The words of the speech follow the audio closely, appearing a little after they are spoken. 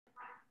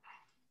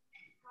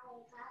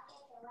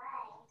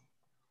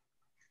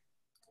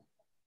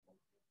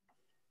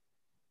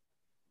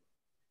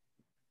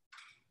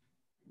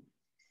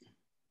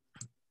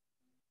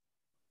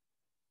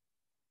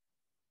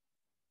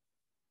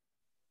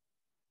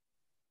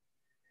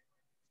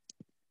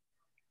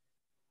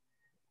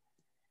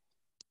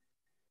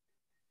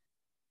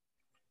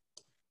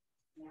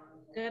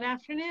Good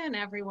afternoon,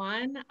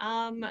 everyone.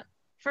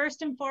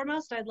 First and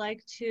foremost, I'd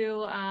like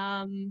to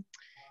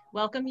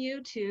welcome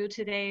you to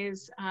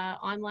today's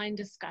online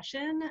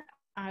discussion.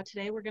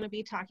 Today, we're going to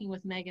be talking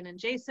with Meggan and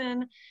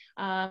Jason.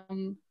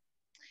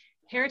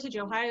 Heritage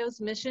Ohio's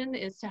mission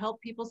is to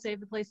help people save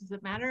the places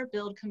that matter,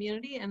 build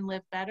community, and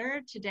live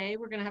better. Today,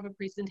 we're going to have a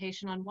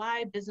presentation on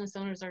why business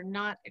owners are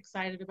not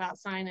excited about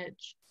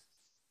signage.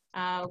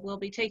 We'll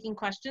be taking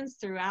questions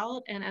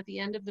throughout and at the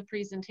end of the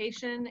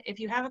presentation. If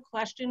you have a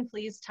question,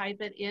 please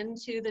type it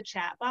into the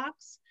chat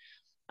box.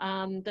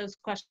 Those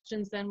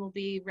questions then will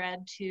be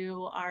read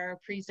to our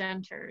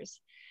presenters.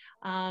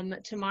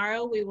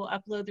 Tomorrow we will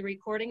upload the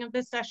recording of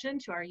this session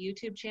to our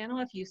YouTube channel.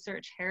 If you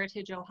search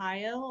Heritage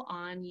Ohio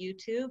on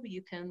YouTube,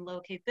 you can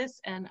locate this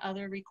and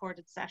other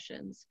recorded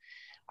sessions.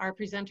 Our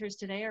presenters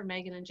today are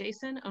Meggan and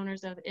Jason,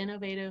 owners of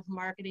Innovative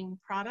Marketing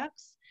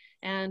Products.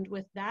 And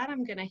with that,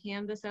 I'm going to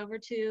hand this over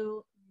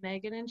to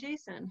Meggan and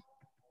Jason.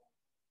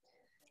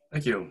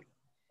 Thank you.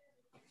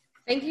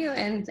 Thank you,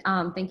 and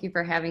thank you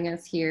for having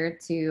us here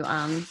to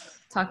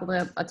talk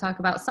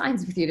about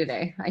signs with you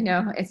today. I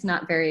know it's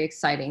not very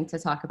exciting to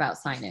talk about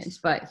signage,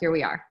 but here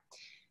we are.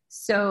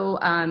 So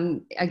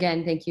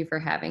again, thank you for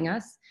having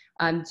us.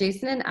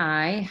 Jason and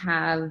I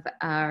have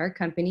our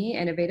company,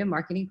 Innovative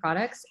Marketing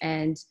Products,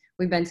 and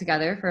we've been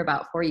together for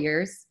about 4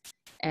 years.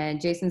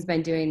 And Jason's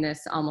been doing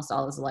this almost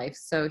all his life,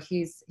 so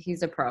he's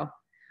a pro.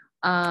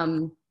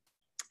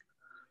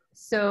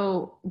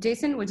 So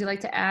Jason, would you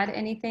like to add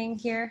anything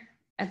here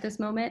at this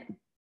moment?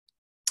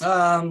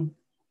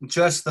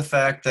 Just the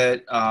fact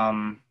that,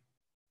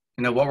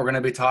 what we're going to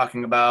be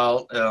talking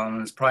about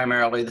is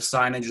primarily the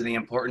signage and the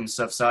importance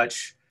of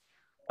such.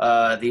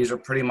 These are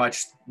pretty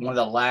much one of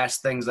the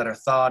last things that are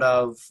thought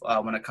of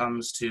when it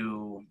comes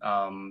to,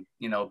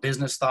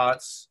 business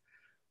thoughts.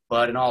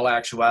 But in all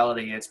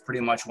actuality, it's pretty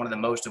much one of the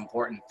most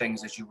important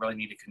things that you really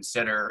need to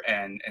consider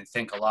and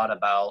think a lot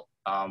about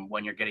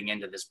when you're getting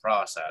into this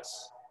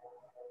process.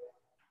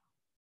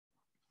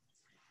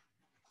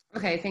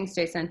 Okay, thanks,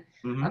 Jason.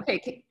 Mm-hmm.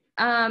 Okay,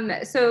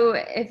 so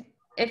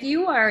if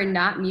you are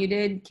not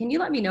muted, can you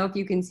let me know if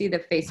you can see the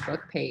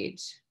Facebook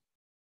page?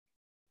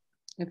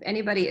 If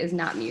anybody is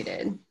not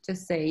muted,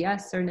 just say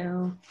yes or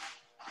no.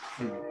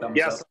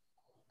 Yes.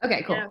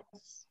 Okay, cool. Yes.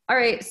 All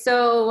right,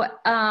 so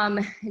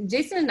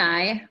Jason and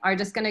I are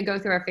just going to go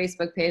through our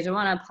Facebook page. I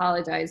want to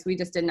apologize. We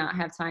just did not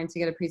have time to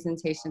get a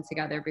presentation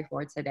together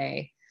before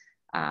today.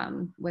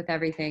 With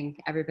everything,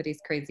 everybody's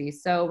crazy.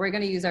 So we're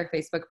going to use our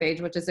Facebook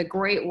page, which is a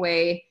great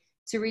way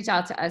to reach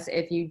out to us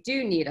if you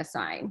do need a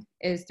sign,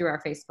 is through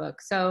our Facebook.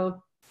 So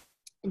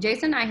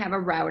Jason and I have a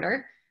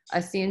router, a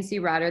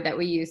CNC router that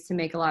we use to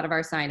make a lot of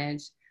our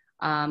signage.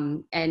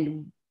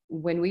 And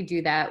when we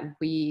do that,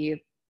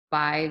 we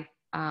buy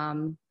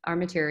our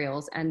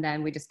materials, and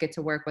then we just get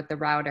to work with the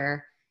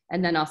router.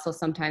 And then also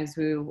sometimes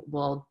we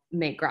will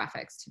make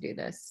graphics to do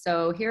this.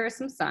 So here are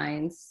some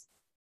signs.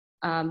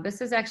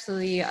 This is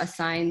actually a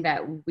sign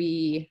that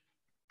we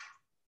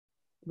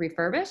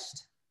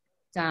refurbished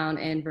down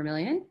in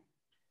Vermillion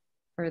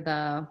for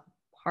the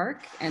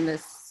park. And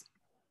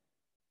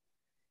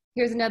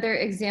here's another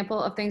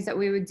example of things that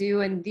we would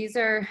do. And these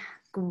are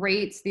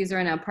great. These are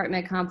in an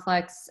apartment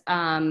complex.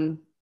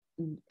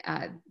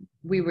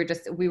 We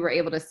were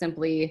able to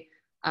simply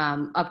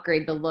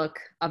upgrade the look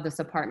of this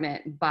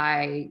apartment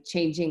by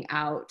changing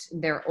out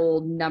their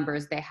old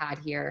numbers they had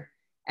here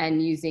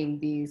and using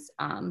these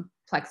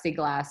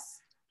plexiglass.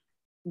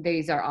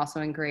 These are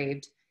also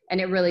engraved, and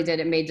it really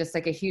did. It made just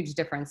like a huge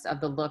difference of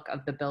the look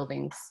of the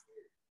buildings.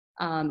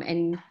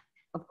 And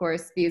of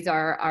course, these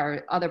are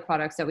our other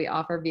products that we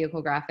offer: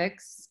 vehicle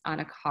graphics on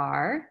a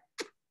car.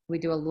 We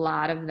do a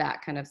lot of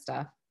that kind of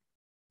stuff.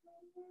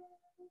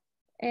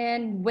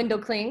 And window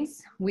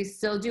clings. We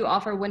still do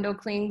offer window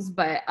clings,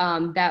 but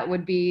that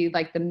would be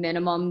like the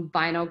minimum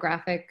vinyl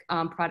graphic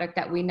product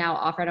that we now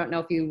offer. I don't know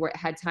if you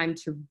had time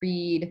to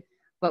read,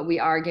 but we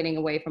are getting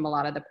away from a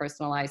lot of the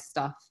personalized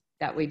stuff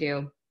that we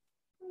do.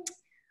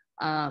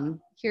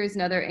 Here's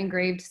another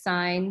engraved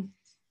sign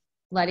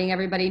letting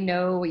everybody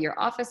know your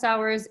office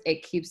hours.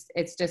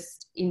 It's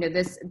just,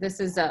 this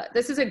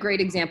is a great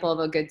example of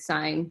a good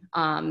sign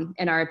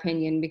in our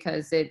opinion,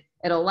 because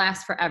it'll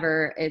last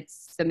forever.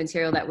 It's the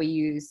material that we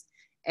use.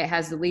 It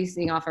has the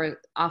leasing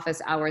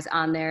office hours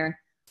on there.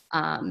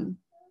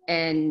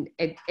 And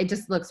it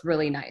just looks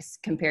really nice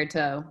compared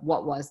to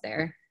what was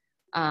there.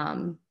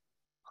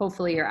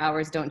 Hopefully your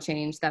hours don't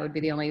change. That would be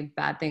the only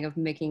bad thing of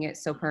making it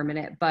so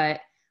permanent.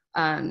 But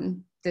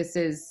this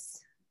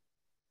is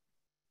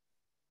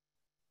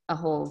a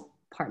whole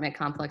apartment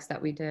complex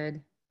that we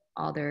did.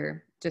 All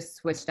they're just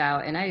switched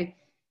out. And I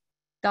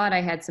thought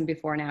I had some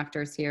before and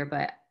afters here,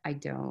 but I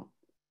don't.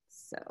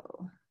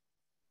 So.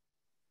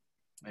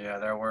 Yeah,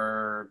 there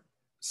were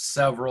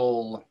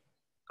several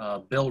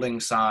building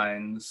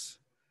signs.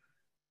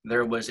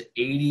 There was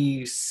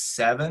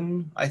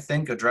 87, I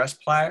think, address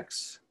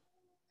plaques.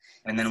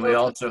 And then we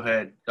also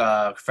had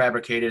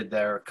fabricated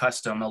their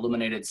custom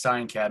illuminated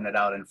sign cabinet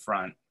out in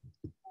front.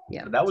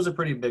 Yeah. So that was a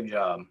pretty big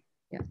job.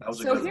 Yeah. That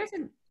was So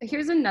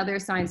here's another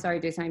sign. Sorry,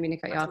 Jason, I didn't mean to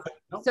cut you off.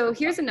 Nope. So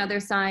here's another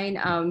sign,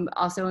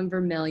 also in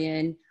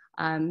Vermilion.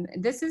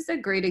 This is a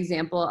great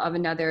example of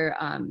another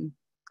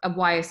of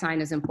why a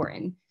sign is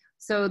important.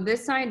 So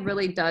this sign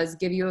really does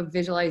give you a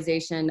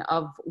visualization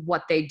of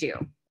what they do.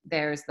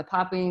 There's the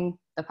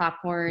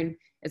popcorn.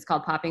 It's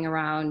called Popping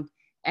Around,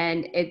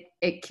 and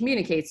it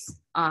communicates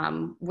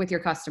with your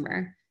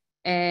customer.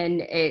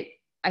 And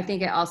I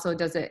think it also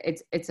does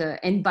it's an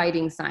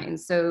inviting sign.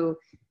 So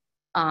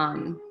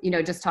you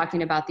know, just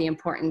talking about the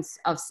importance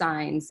of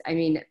signs. I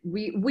mean,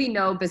 we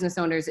know business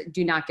owners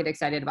do not get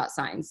excited about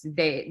signs.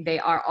 They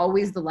are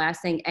always the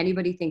last thing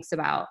anybody thinks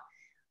about.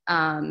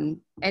 And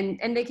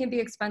they can be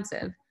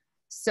expensive.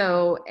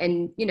 So,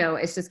 and you know,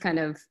 it's just kind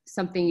of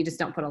something you just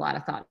don't put a lot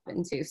of thought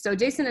into. So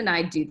Jason and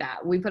I do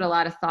that. We put a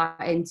lot of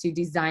thought into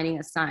designing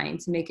a sign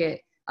to make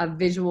it a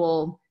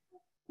visual,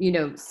 you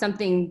know,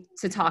 something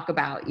to talk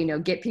about, you know,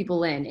 get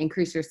people in,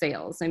 increase your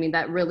sales. I mean,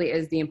 that really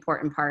is the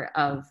important part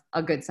of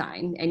a good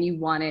sign, and you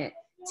want it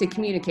to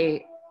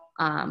communicate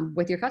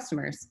with your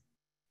customers.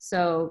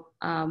 So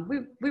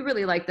we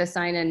really like this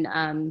sign,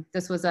 and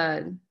this was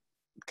a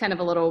kind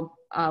of a little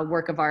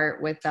work of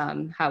art with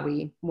how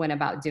we went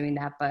about doing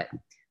that. But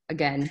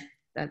again,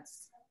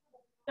 that's.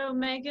 So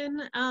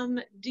Megan,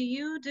 do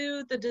you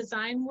do the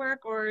design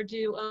work, or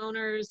do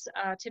owners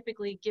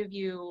typically give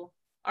you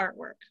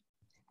artwork?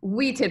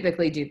 We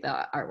typically do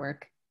the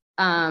artwork.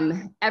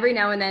 Every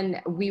now and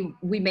then we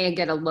may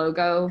get a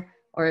logo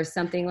or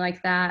something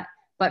like that,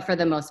 but for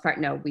the most part,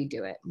 no, we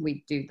do it.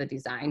 We do the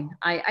design.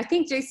 I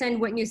think, Jason,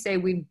 wouldn't you say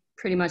we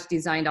pretty much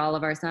designed all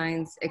of our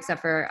signs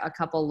except for a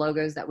couple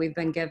logos that we've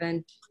been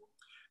given?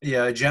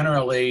 Yeah,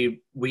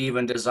 generally we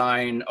even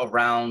design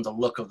around the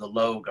look of the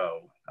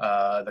logo,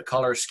 the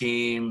color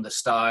scheme, the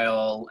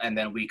style, and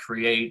then we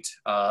create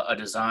a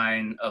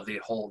design of the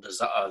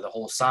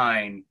whole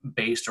sign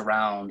based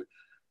around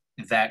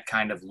that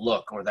kind of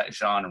look or that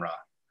genre.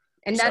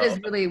 And that is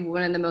really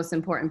one of the most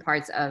important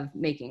parts of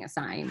making a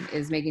sign,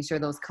 is making sure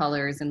those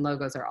colors and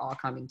logos are all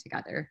coming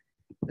together.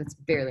 That's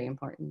very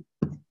important.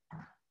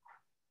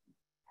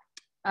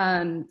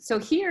 So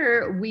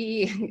here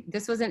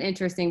this was an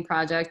interesting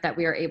project that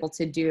we are able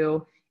to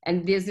do.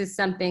 And this is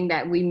something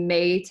that we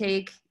may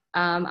take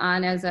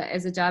on as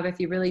a job if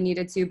you really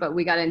needed to, but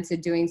we got into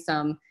doing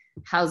some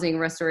housing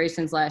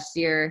restorations last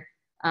year.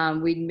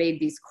 We made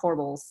these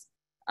corbels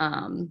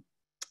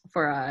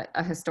for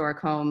a historic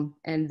home,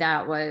 and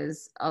that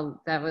was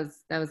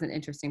an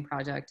interesting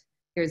project.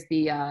 Here's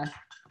the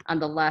on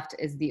the left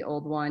is the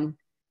old one.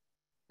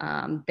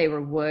 They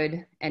were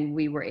wood, and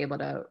we were able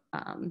to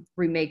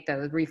remake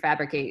those,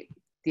 refabricate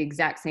the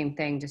exact same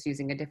thing, just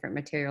using a different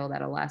material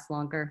that'll last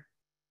longer.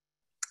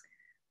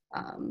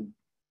 I'm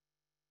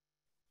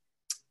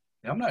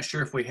not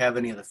sure if we have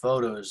any of the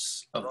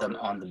photos of them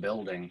on the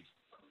building,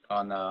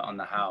 on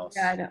the house.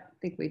 Yeah, I don't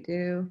think we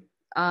do.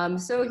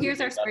 So here's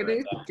our spray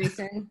booth,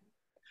 Jason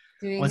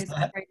doing his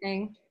spray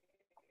thing.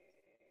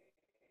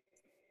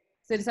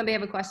 So does somebody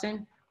have a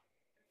question?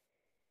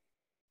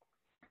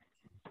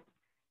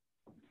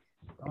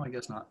 Oh, I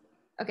guess not.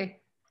 Okay.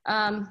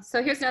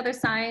 So here's another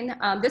sign.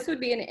 This would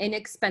be an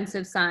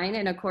inexpensive sign.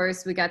 And of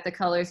course, we got the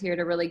colors here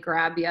to really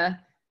grab you.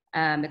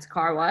 It's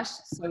car wash.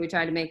 So we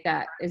try to make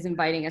that as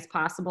inviting as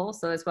possible.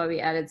 So that's why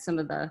we added some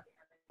of the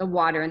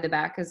water in the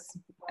back, because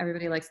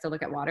everybody likes to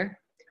look at water,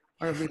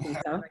 or we think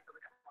so.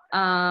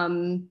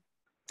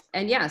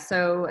 And yeah,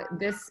 so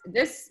this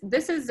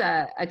is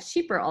a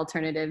cheaper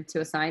alternative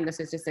to a sign.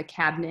 This is just a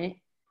cabinet,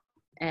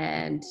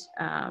 and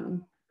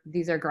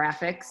these are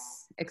graphics,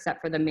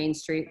 except for the main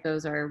street.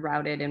 Those are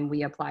routed, and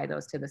we apply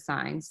those to the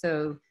sign.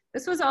 So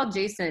this was all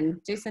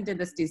Jason. Jason did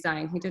this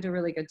design. He did a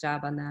really good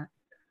job on that.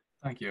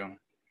 Thank you.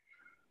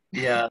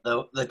 Yeah,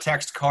 the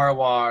text car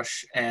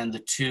wash and the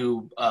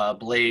two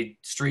blade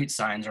street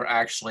signs are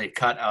actually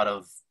cut out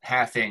of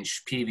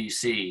 1/2-inch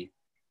PVC,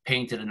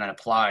 painted and then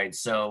applied.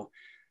 So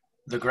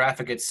the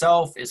graphic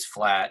itself is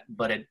flat,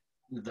 but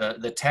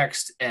the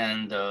text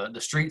and the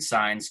street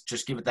signs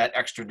just give it that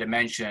extra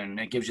dimension.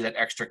 It gives you that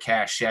extra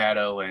cast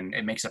shadow, and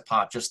it makes it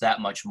pop just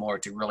that much more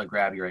to really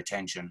grab your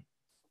attention.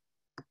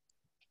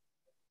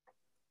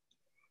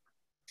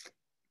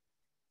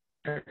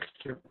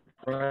 Extra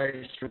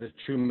price for the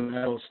two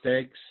metal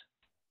stakes.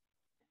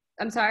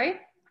 I'm sorry?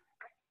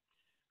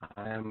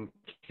 I'm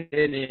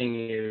kidding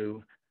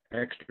you.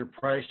 Extra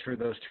price for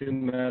those two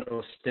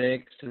metal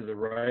stakes to the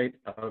right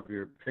of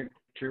your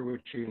picture,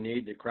 which you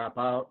need to crop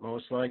out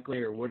most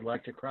likely, or would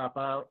like to crop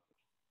out.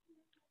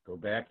 Go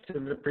back to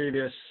the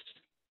previous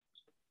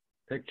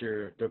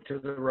picture. Look to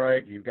the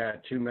right. You've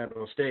got two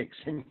metal stakes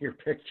in your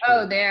picture.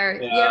 Oh,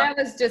 there. Yeah, that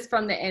was just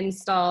from the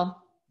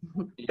install.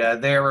 Yeah,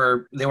 they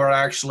were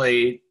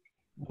actually,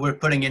 we're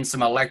putting in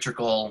some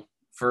electrical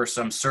for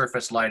some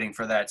surface lighting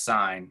for that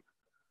sign.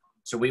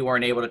 So we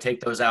weren't able to take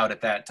those out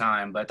at that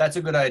time, but that's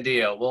a good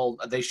idea. Well,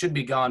 they should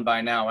be gone by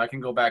now. I can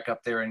go back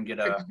up there and get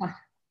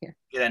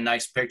a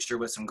nice picture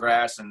with some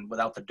grass and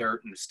without the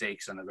dirt and the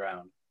stakes on the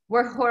ground.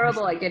 We're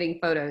horrible at getting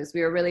photos.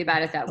 We were really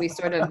bad at that. We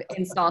sort of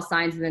install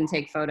signs and then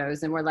take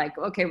photos, and we're like,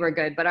 okay, we're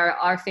good. But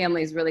our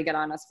families really get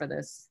on us for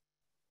this.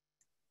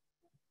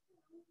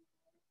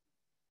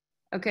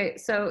 Okay,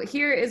 so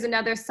here is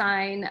another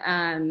sign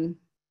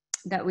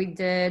that we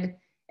did.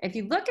 If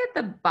you look at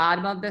the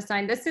bottom of the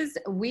sign,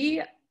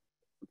 we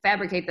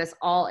fabricate this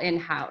all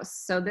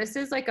in-house. So this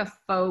is like a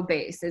faux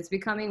base. It's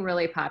becoming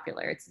really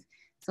popular. It's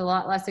a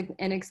lot less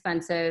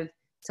inexpensive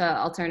to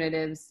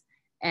alternatives,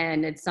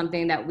 and it's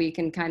something that we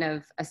can kind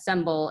of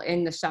assemble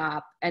in the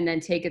shop and then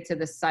take it to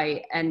the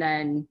site and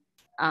then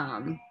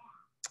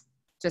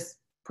just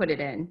put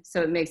it in.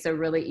 So it makes a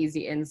really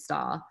easy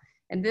install.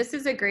 And this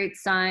is a great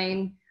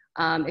sign.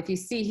 If you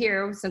see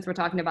here, since we're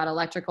talking about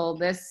electrical,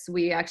 this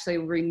we actually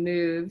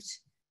removed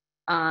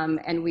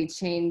and we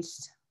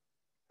changed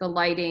the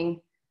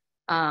lighting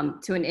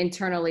to an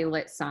internally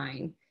lit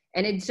sign.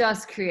 And it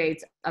just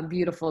creates a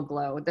beautiful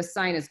glow. The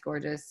sign is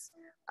gorgeous.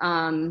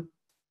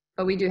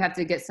 But we do have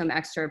to get some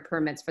extra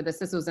permits for this.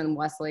 This was in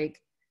Westlake.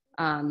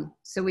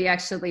 So we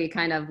actually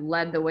kind of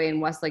led the way in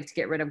Westlake to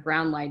get rid of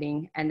ground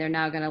lighting. And they're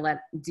now gonna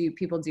let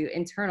people do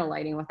internal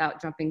lighting without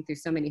jumping through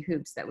so many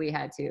hoops that we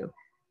had to.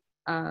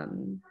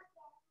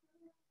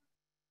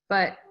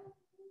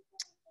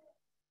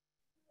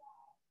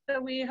 So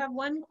we have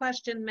one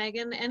question,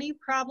 Megan. Any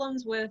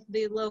problems with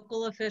the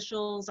local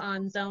officials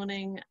on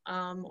zoning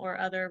or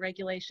other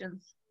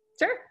regulations?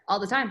 Sure, all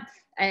the time.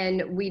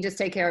 And we just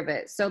take care of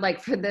it. So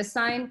like for this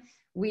sign,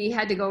 we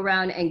had to go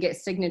around and get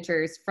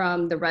signatures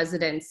from the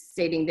residents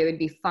stating they would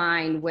be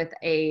fine with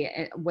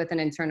an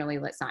internally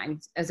lit sign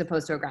as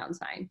opposed to a ground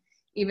sign,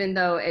 even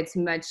though it's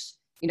much,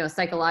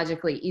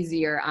 psychologically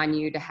easier on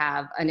you to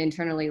have an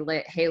internally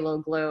lit halo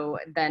glow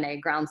than a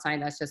ground sign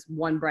that's just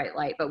one bright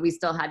light. But we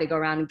still had to go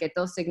around and get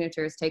those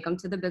signatures, take them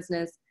to the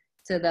business,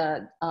 to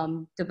the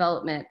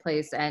development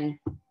place, and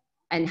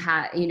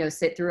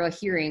sit through a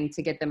hearing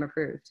to get them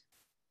approved.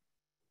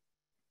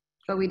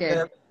 But we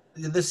did.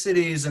 The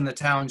cities and the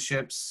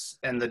townships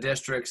and the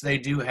districts, they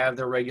do have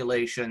their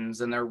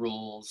regulations and their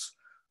rules.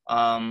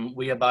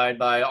 We abide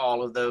by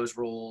all of those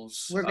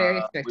rules. We're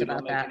very strict about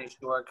that. We don't make any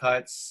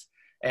shortcuts.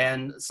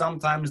 And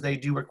sometimes they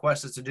do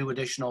request us to do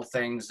additional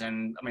things,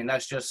 and I mean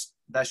that's just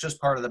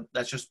part of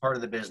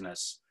the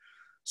business.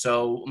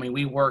 So I mean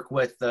we work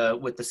with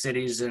the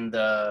cities and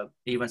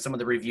even some of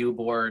the review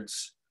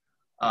boards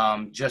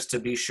just to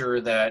be sure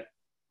that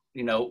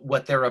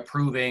what they're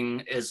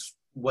approving is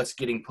what's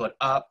getting put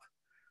up,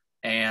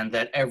 and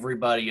that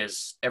everybody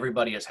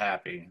is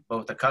happy,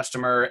 both the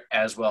customer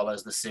as well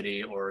as the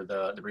city or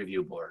the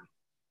review board.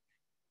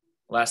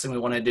 Last thing we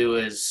want to do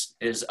is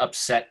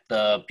upset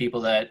the people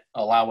that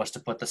allow us to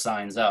put the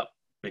signs up,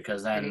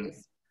 because then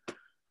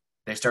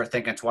they start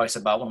thinking twice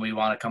about when we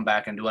want to come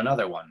back and do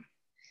another one.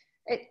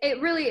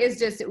 It really is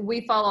just,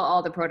 we follow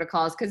all the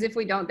protocols, because if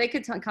we don't, they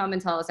could come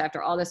and tell us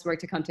after all this work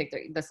to come take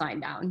the sign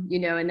down,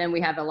 and then we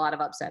have a lot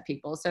of upset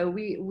people. So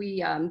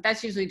we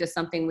that's usually just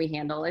something we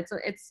handle. It's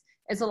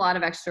a lot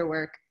of extra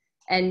work,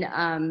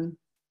 and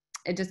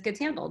it just gets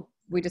handled.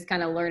 We just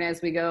kind of learn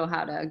as we go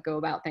how to go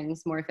about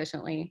things more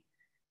efficiently.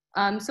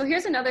 So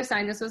here's another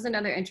sign. This was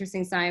another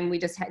interesting sign. We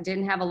just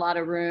didn't have a lot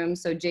of room.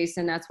 So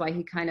Jason, that's why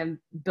he kind of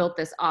built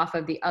this off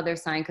of the other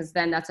sign, because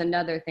then that's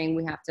another thing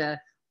we have to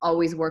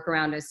always work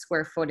around is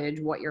square footage,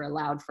 what you're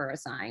allowed for a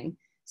sign.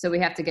 So we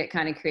have to get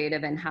kind of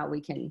creative in how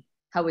we can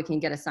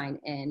get a sign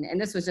in.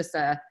 And this was just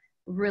a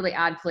really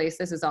odd place.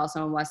 This is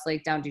also in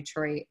Westlake, down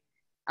Detroit.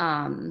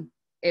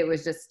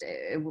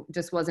 It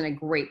just wasn't a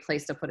great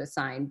place to put a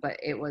sign, but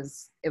it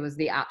was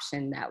the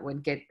option that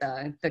would get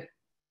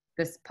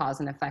this pause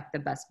and effect the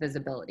best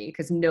visibility,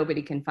 because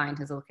nobody can find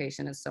his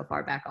location is so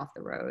far back off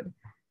the road.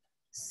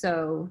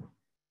 So,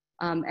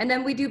 and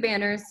then we do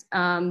banners.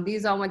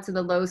 These all went to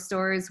the Lowe's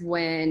stores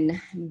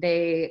when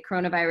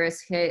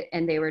coronavirus hit,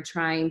 and they were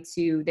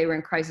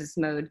in crisis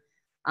mode,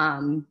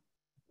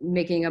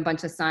 making a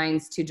bunch of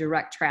signs to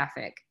direct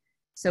traffic.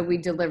 So we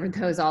delivered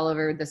those all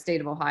over the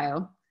state of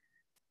Ohio.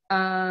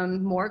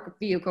 More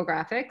vehicle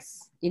graphics.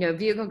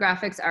 Vehicle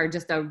graphics are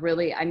just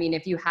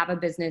if you have a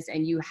business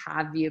and you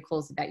have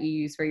vehicles that you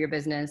use for your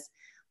business,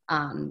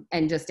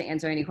 and just to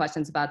answer any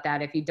questions about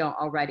that, if you don't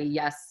already,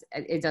 yes,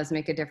 it does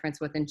make a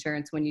difference with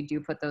insurance when you do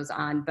put those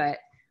on, but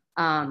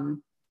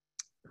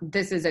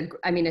this is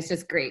it's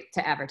just great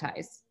to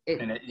advertise.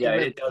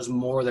 It does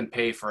more than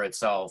pay for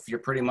itself. You're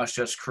pretty much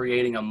just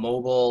creating a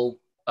mobile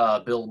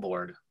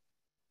billboard,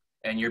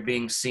 and you're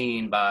being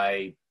seen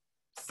by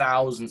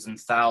thousands and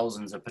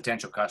thousands of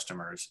potential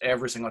customers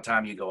every single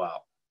time you go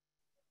out.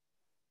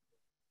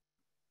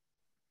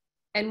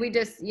 And we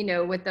just,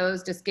 with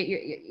those, just get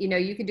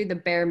you can do the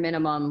bare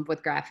minimum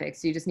with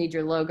graphics. You just need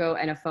your logo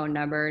and a phone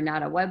number,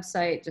 not a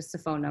website, just a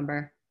phone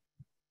number.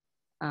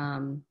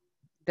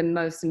 The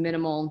most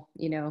minimal,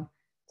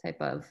 type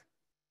of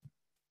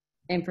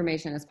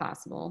information as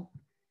possible.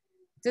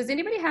 Does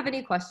anybody have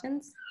any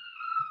questions?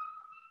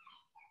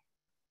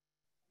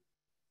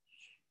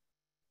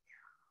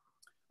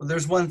 Well,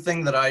 there's one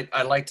thing that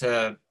I'd like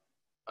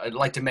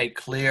to make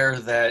clear,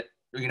 that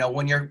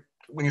when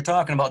when you're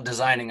talking about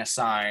designing a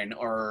sign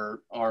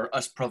or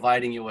us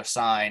providing you a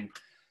sign,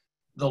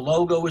 the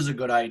logo is a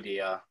good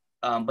idea.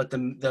 But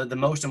the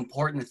most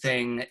important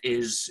thing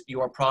is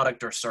your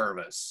product or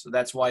service.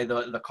 That's why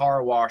the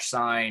car wash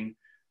sign,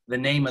 the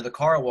name of the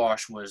car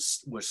wash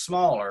was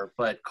smaller,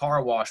 but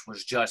car wash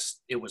was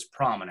just, it was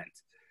prominent.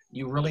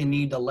 You really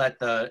need to let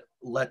the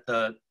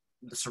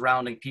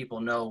surrounding people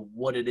know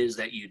what it is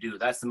that you do.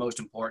 That's the most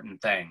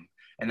important thing.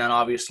 And then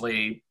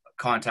obviously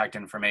contact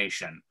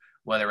information,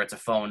 whether it's a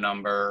phone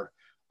number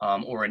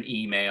or an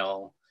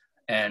email.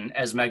 And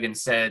as Meggan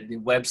said, the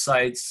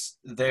websites,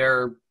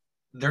 they're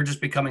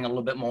just becoming a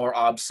little bit more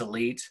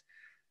obsolete.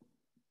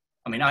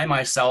 I mean, I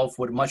myself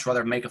would much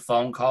rather make a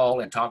phone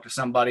call and talk to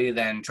somebody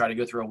than try to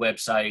go through a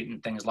website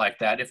and things like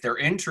that. If they're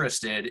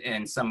interested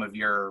in some of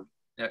your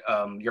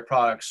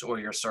products or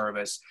your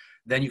service,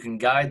 then you can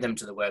guide them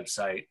to the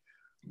website.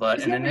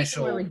 But an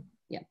initial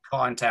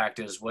contact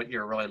is what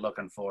you're really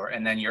looking for,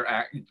 and then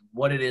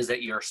what it is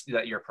that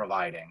you're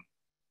providing.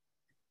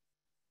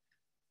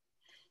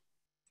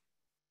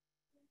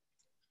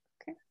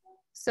 Okay.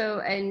 So,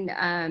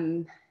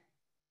 and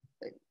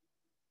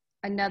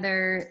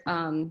another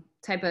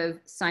type of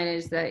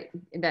signage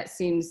that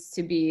seems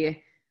to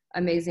be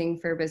amazing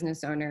for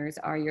business owners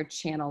are your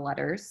channel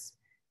letters.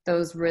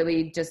 Those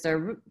really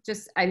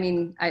I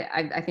mean,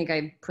 I think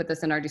I put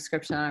this in our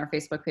description on our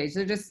Facebook page.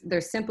 They're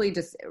simply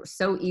just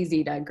so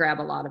easy to grab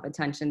a lot of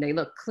attention. They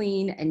look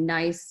clean and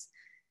nice,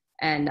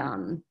 and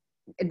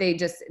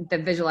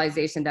the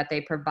visualization that they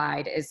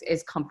provide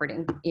is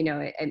comforting. You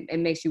know, it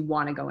makes you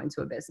want to go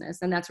into a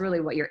business, and that's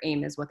really what your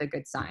aim is with a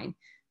good sign.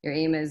 Your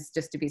aim is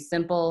just to be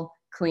simple,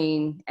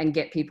 clean, and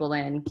get people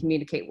in,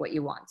 communicate what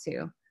you want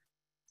to.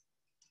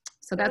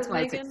 So that's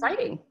why it's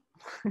exciting.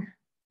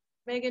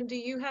 Meggan, do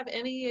you have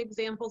any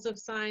examples of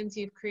signs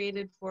you've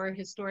created for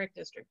historic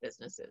district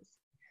businesses?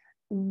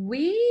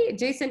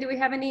 Jason, do we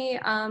have any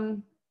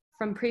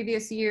from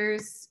previous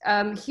years?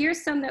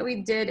 Here's some that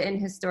we did in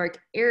historic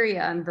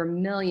area in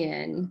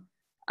Vermilion,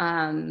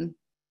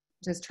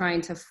 just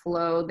trying to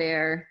flow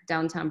there,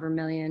 downtown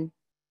Vermilion.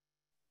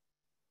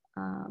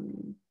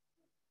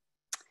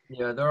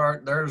 Yeah,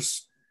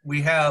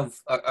 we have,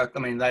 I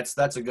mean, that's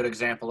a good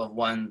example of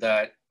one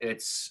that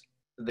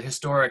the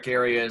historic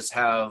areas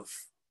have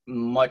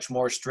much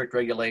more strict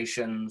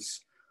regulations.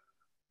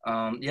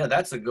 Yeah,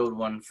 that's a good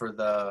one for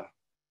the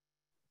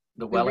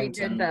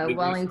Wellington.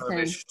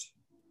 Wellington.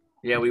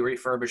 We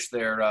refurbished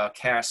their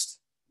cast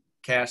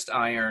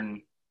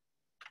iron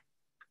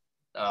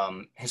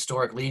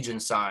historic Legion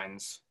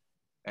signs,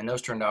 and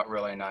those turned out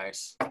really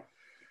nice.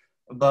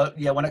 But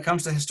yeah, when it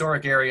comes to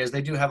historic areas,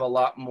 they do have a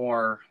lot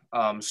more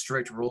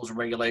strict rules and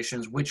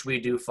regulations, which we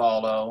do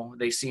follow.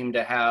 They seem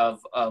to have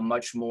a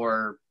much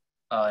more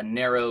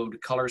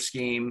narrowed color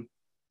scheme.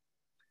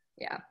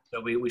 Yeah. So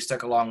we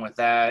stuck along with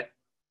that.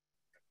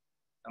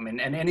 I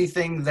mean, and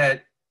anything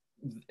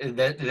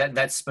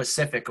that's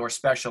specific or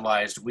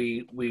specialized,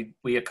 we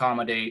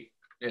accommodate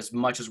as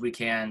much as we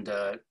can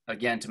to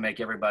make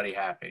everybody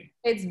happy.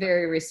 It's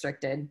very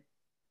restricted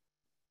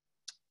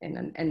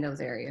in those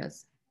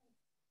areas.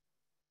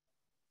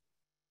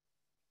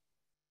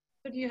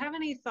 So do you have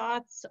any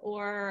thoughts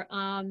or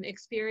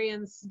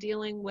experience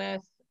dealing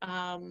with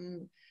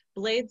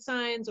blade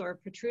signs or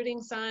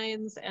protruding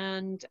signs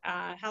and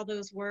how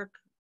those work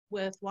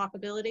with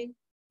walkability?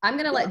 I'm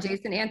going to let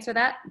Jason answer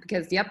that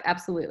because, yep,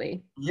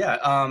 absolutely. Yeah,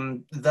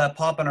 the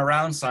popping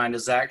around sign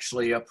is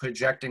actually a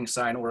projecting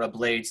sign or a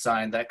blade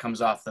sign that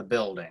comes off the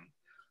building.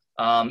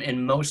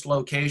 In most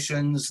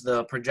locations,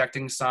 the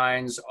projecting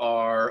signs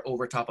are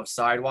over top of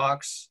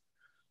sidewalks.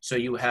 So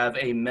you have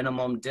a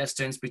minimum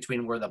distance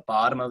between where the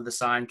bottom of the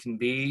sign can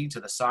be to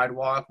the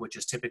sidewalk, which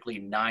is typically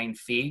 9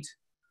 feet.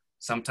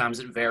 Sometimes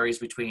it varies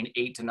between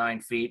 8 to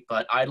 9 feet,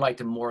 but I'd like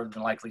to more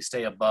than likely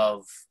stay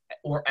above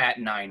or at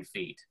 9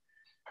 feet.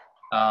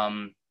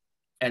 And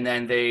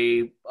then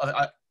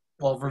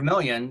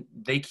Vermilion,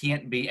 they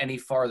can't be any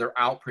farther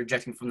out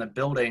projecting from the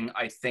building,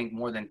 I think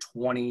more than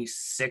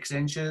 26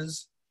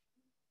 inches.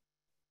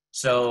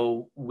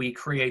 So we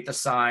create the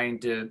sign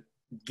to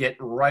get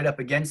right up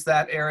against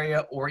that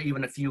area or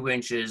even a few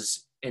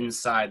inches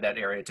inside that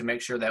area to make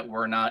sure that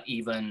we're not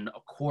even a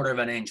quarter of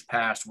an inch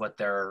past what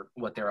they're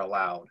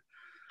allowed.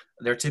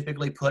 They're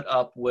typically put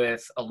up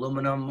with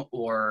aluminum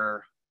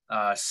or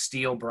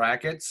steel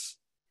brackets.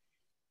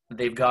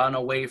 They've gone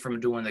away from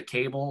doing the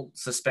cable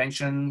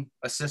suspension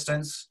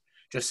assistance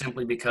just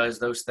simply because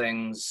those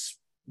things,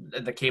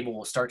 the cable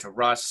will start to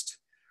rust,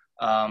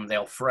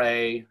 they'll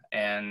fray,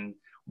 and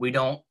we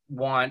don't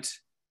want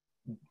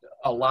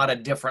a lot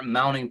of different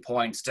mounting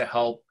points to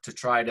help to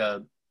try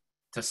to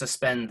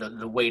suspend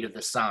the weight of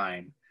the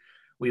sign.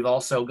 We've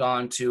also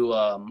gone to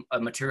a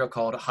material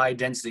called high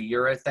density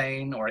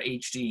urethane or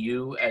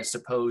HDU as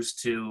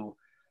opposed to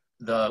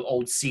the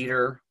old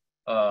cedar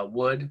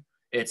wood.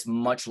 It's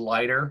much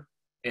lighter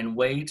in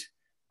weight.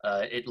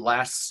 It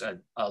lasts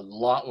a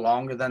lot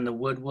longer than the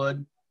wood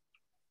would.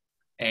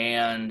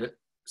 And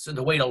so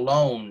the weight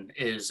alone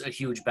is a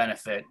huge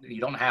benefit. You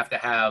don't have to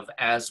have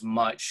as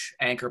much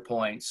anchor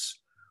points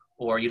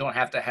or you don't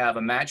have to have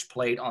a match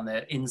plate on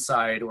the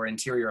inside or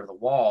interior of the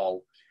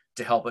wall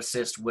to help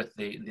assist with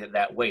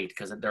that weight,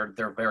 because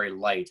they're very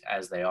light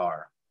as they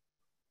are.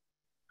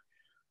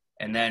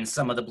 And then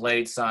some of the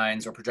blade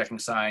signs or projecting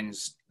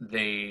signs,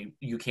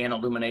 you can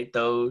illuminate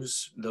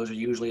those. Those are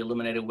usually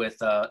illuminated with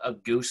a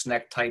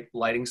gooseneck type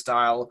lighting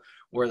style,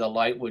 where the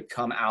light would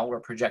come out or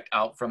project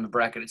out from the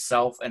bracket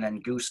itself and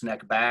then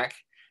gooseneck back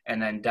and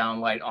then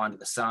downlight onto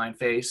the sign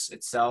face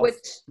itself. Which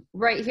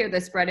right here, the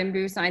spread and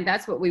brew sign,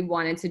 that's what we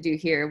wanted to do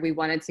here. We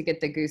wanted to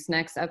get the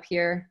goosenecks up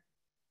here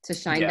to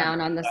shine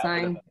down on the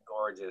sign.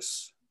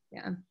 Gorgeous.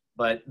 Yeah.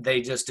 But they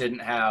just didn't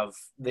have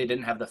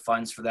the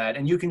funds for that.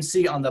 And you can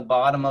see on the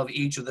bottom of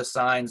each of the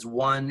signs,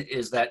 one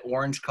is that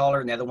orange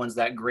color and the other one's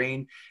that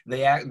green.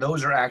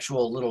 Those are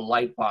actual little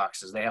light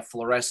boxes. They have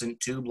fluorescent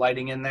tube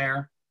lighting in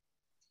there.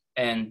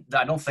 And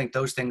I don't think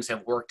those things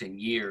have worked in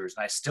years.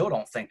 And I still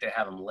don't think they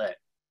have them lit.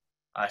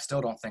 I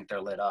still don't think they're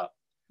lit up.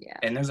 Yeah.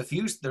 And there's a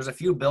few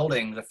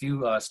buildings, a few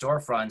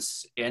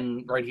storefronts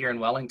right here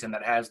in Wellington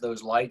that has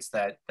those lights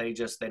that they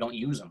don't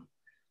use them.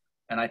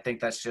 And I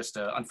think that's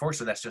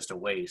unfortunately, that's just a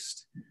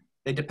waste.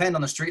 They depend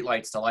on the street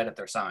lights to light up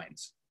their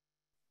signs.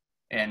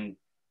 And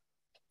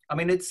I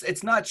mean,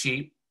 it's not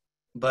cheap,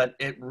 but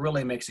it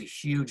really makes a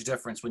huge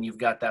difference when you've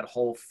got that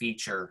whole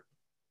feature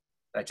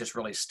that just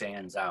really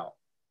stands out.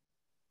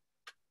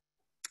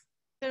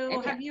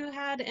 So have you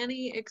had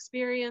any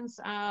experience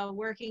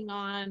working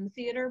on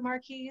theater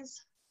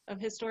marquees of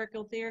historic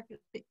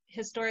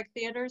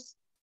theaters?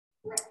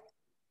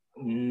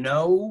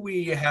 No,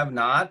 we have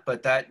not,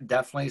 but that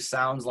definitely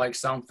sounds like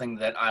something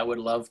that I would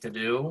love to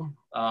do.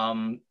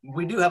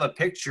 We do have a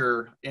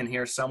picture in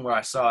here somewhere.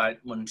 I saw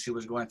it when she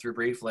was going through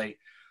briefly.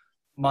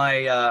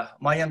 My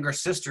younger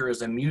sister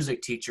is a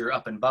music teacher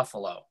up in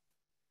Buffalo,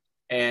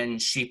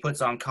 and she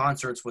puts on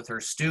concerts with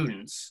her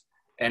students.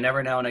 And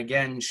every now and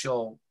again,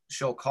 she'll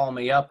call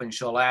me up and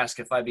she'll ask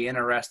if I'd be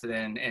interested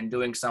in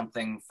doing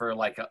something for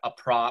like a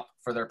prop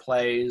for their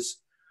plays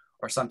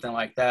or something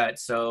like that.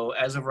 So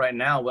as of right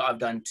now, I've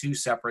done two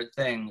separate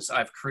things.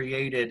 I've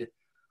created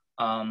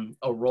a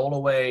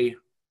rollaway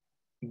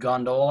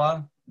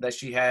gondola that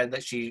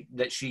she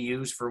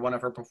used for one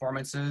of her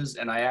performances.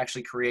 And I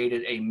actually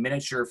created a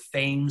miniature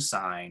fame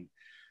sign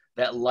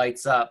that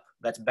lights up,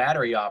 that's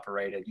battery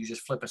operated. You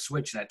just flip a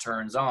switch and it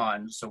turns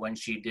on. So when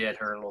she did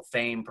her little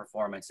fame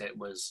performance, it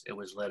was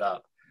lit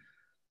up.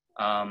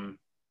 Those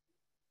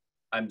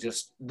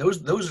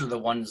are the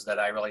ones that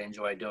I really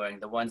enjoy doing.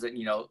 The ones that,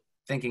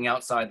 thinking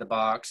outside the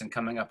box and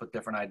coming up with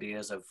different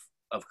ideas of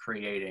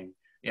creating.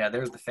 Yeah,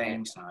 there's the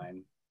fame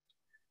sign.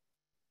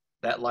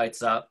 That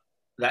lights up.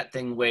 That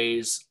thing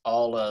weighs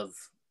all of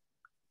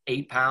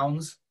 8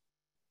 pounds.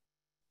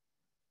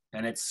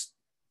 And it's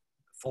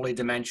fully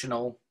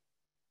dimensional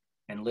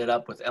and lit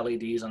up with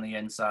LEDs on the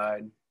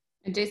inside.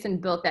 And Jason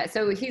built that.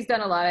 So he's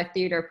done a lot of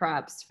theater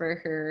props for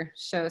her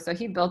show. So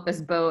he built this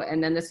boat,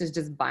 and then this is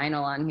just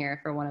vinyl on here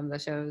for one of the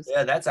shows.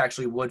 Yeah, that's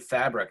actually wood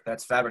fabric.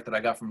 That's fabric that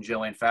I got from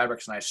Joanne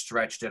Fabrics, and I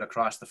stretched it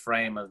across the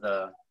frame of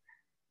the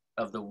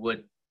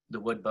wood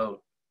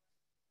boat.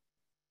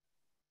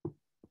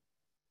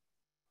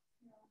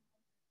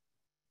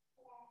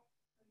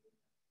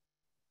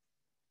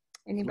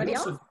 Anybody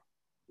else?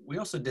 We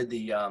also did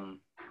the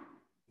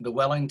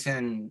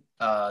Wellington,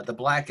 the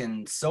black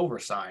and silver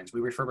signs. We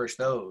refurbished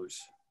those.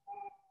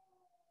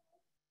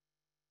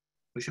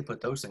 We should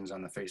put those things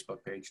on the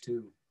Facebook page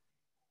too.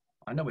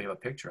 I know we have a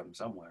picture of them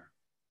somewhere.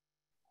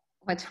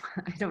 Which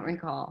I don't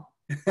recall.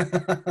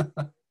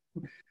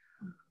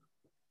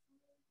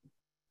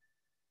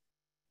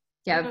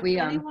 Yeah, if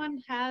anyone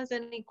has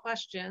any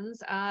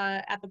questions,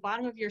 at the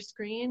bottom of your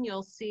screen,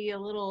 you'll see a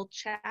little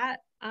chat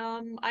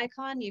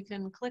icon. You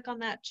can click on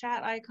that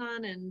chat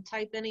icon and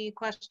type any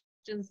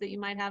questions that you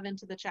might have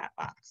into the chat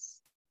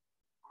box.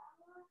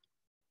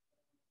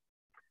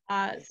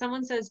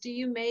 Someone says, do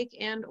you make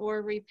and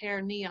or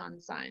repair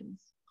neon signs?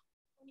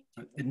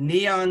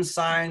 Neon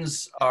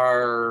signs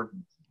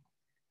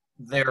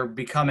they're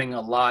becoming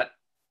a lot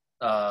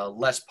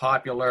less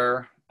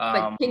popular.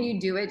 But can you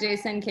do it,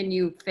 Jason? Can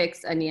you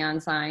fix a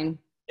neon sign?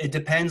 It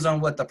depends on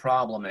what the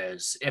problem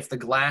is. If the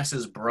glass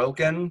is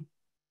broken,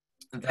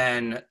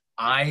 then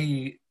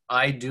I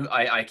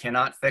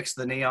cannot fix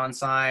the neon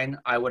sign.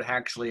 I would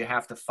actually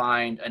have to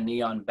find a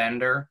neon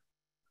bender.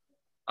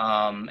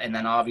 And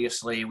then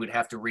obviously we'd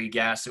have to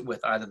regas it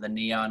with either the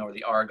neon or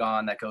the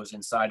argon that goes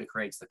inside, it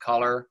creates the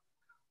color.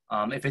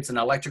 If it's an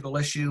electrical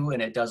issue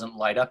and it doesn't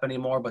light up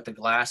anymore, but the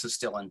glass is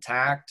still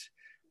intact,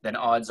 then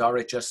odds are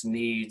it just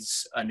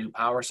needs a new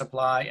power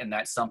supply, and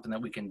that's something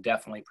that we can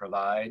definitely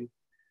provide.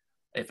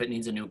 If it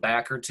needs a new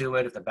backer to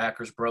it, if the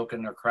backer's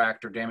broken or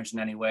cracked or damaged in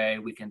any way,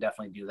 we can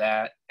definitely do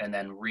that and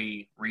then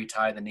retie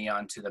the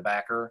neon to the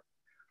backer.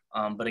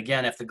 But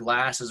again, if the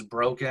glass is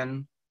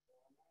broken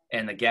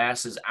and the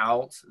gas is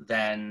out,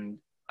 then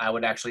I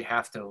would actually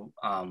have to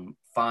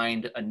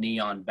find a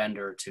neon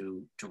bender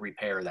to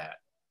repair that.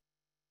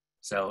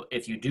 So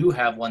if you do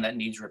have one that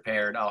needs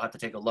repaired, I'll have to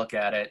take a look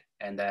at it.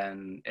 And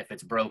then if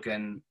it's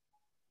broken,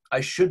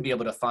 I should be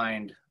able to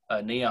find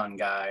a neon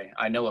guy.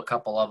 I know a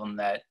couple of them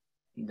that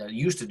that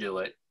used to do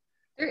it.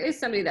 There is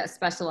somebody that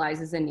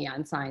specializes in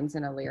neon signs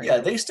in Elyria. Yeah,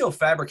 they still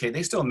fabricate,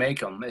 they still make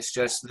them. It's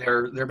just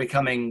they're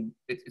becoming,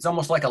 it's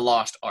almost like a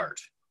lost art.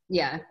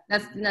 Yeah,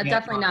 that's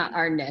definitely not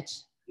our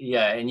niche.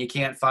 Yeah, and you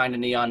can't find a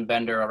neon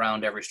vendor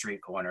around every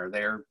street corner.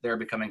 They're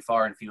becoming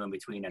far and few in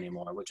between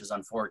anymore, which is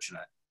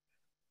unfortunate.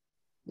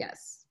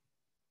 Yes.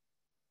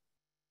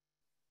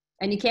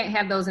 And you can't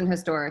have those in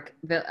historic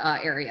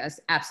areas.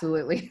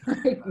 Absolutely.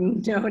 Like,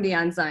 no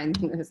neon signs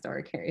in the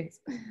historic areas.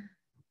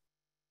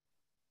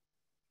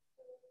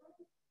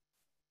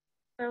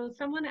 So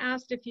someone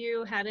asked if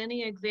you had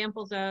any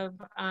examples of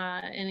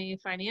any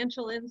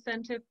financial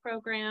incentive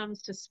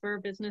programs to spur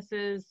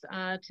businesses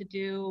to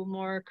do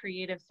more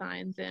creative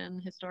signs in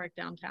historic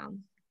downtowns.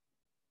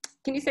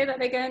 Can you say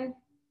that again?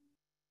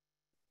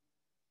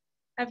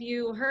 Have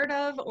you heard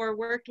of or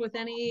worked with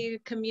any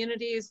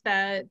communities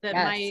that Yes.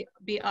 might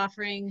be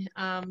offering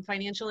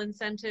financial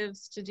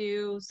incentives to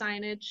do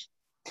signage?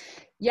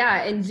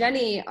 Yeah, and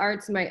Jenny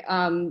Arts might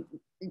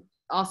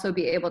also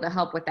be able to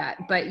help with that.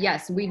 But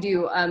yes, we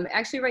do.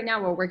 Actually, right now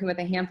we're working with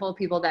a handful of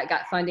people that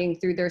got funding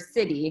through their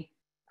city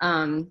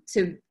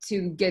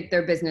to get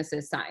their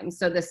businesses signed.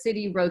 So the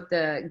city wrote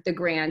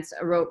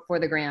wrote for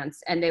the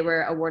grants, and they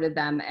were awarded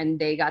them, and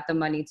they got the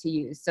money to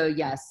use. So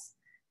yes,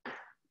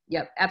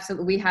 yep,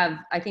 absolutely. We have,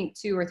 I think,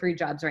 2 or 3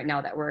 jobs right now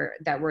that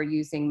we're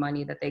using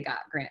money that they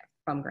got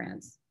from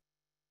grants.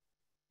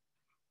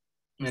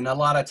 And a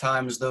lot of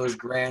times those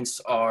grants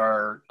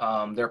are,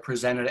 they're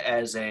presented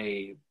as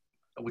a,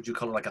 would you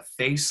call it like a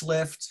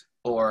facelift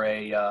or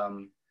a,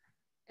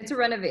 it's a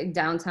renovate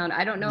downtown.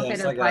 I don't know if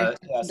it's it like applies.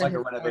 it's like a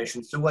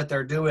renovation. So what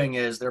they're doing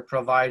is they're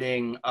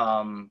providing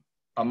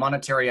a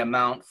monetary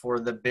amount for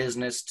the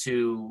business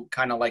to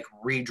kind of like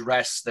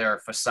redress their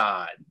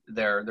facade,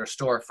 their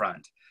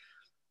storefront.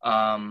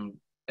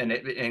 And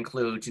it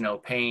includes, you know,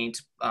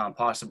 paint,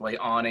 possibly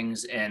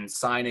awnings, and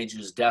signage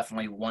is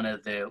definitely one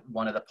of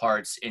the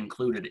parts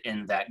included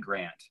in that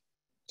grant.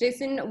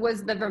 Jason,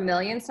 was the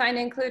Vermilion sign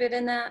included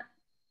in that?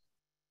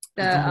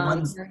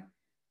 The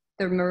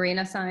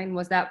marina sign,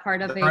 was that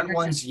part of the it? current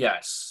ones?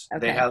 Yes,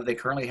 Okay. They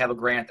currently have a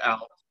grant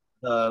out.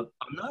 I'm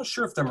not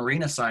sure if the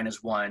marina sign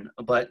is one,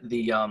 but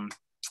the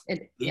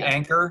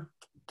anchor,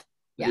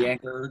 the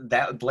anchor,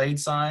 that blade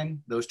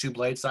sign, those 2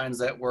 blade signs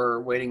that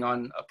we're waiting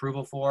on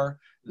approval for,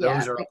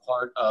 those are a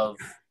part of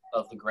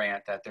the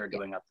grant that they're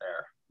doing up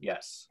there.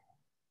 Yes.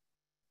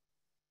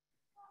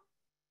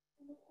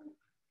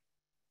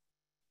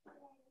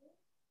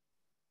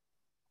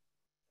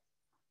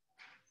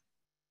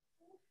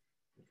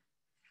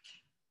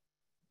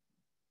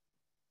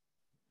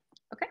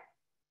 Okay.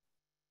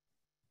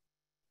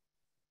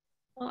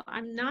 Well,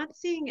 I'm not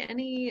seeing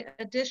any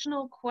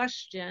additional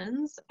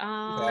questions.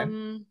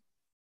 Okay.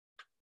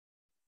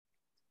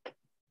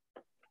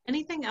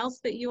 Anything else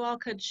that you all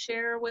could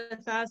share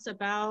with us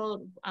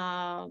about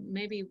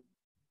maybe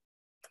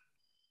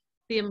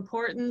the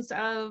importance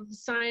of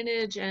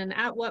signage, and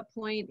at what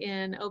point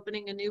in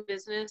opening a new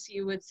business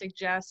you would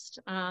suggest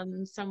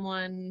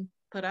someone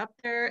put up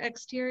their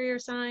exterior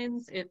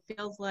signs? It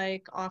feels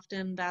like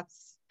often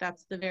that's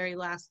the very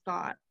last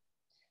thought.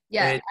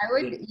 Yeah,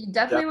 you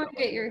definitely want to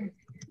get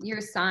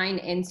your sign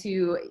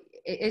into,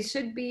 it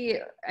should be,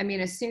 I mean,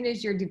 as soon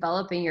as you're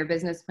developing your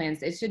business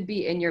plans, it should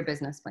be in your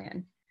business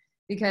plan,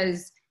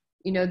 because,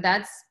 you know,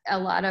 that's a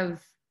lot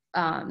of,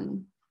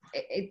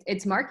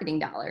 it's marketing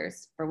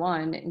dollars for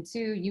one, and 2,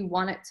 you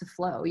want it to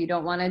flow. You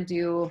don't want to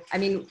do, I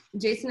mean,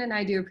 Jason and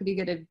I do a pretty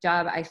good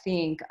job, I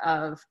think,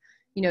 of,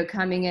 you know,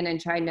 coming in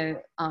and trying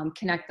to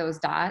connect those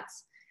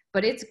dots.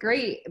 But it's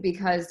great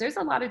because there's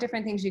a lot of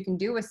different things you can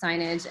do with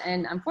signage.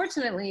 And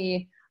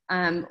unfortunately,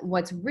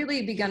 what's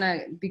really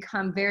gonna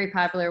become very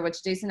popular,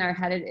 which Jason and I are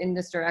headed in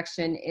this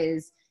direction,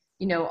 is,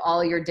 you know,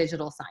 all your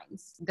digital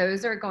signs.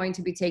 Those are going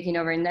to be taking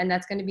over, and then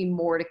that's going to be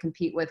more to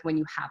compete with when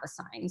you have a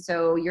sign.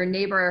 So your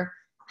neighbor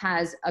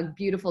has a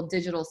beautiful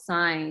digital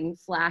sign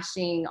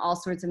flashing all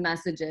sorts of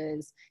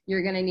messages.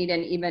 You're going to need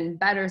an even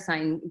better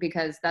sign,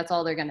 because that's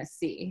all they're going to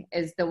see,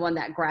 is the one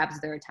that grabs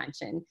their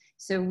attention.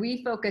 So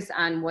we focus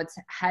on what's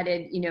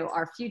headed, you know,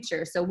 our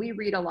future. So we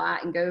read a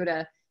lot and go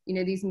to, you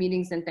know, these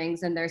meetings and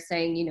things, and they're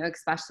saying, you know,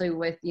 especially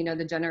with, you know,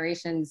 the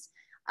generations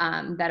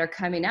that are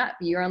coming up,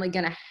 you're only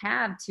going to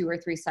have 2 or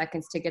 3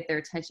 seconds to get their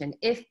attention,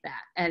 if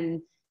that.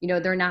 And, you know,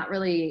 they're not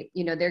really,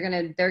 you know, they're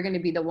going to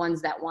be the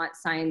ones that want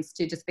signs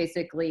to just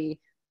basically,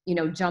 you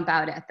know, jump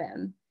out at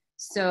them.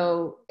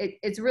 So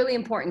it's really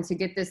important to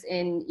get this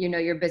in, you know,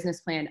 your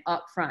business plan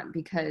up front,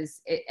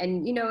 because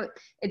and, you know,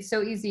 it's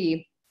so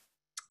easy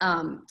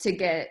to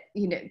get,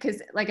 you know,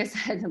 because like I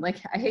said, like,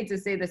 I hate to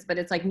say this, but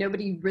it's like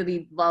nobody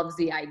really loves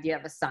the idea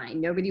of a sign.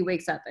 Nobody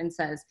wakes up and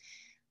says,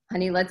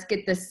 honey, let's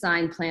get this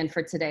sign planned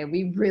for today.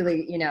 We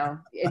really, you know,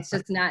 it's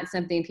just not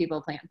something people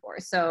plan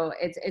for. So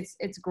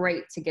it's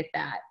great to get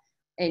that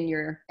in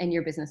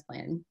your business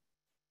plan.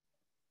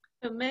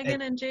 So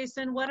Meggan and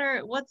Jason,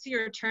 what's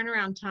your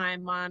turnaround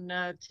time on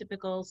a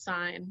typical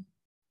sign?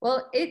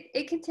 Well,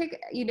 it can take,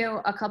 you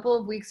know, a couple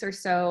of weeks or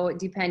so,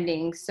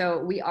 depending. So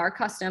we are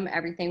custom.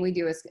 Everything we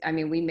do is, I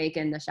mean, we make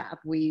in the shop.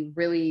 We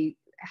really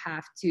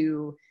have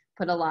to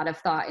put a lot of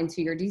thought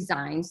into your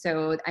design.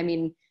 So, I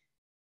mean,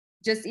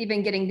 just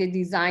even getting the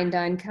design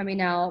done,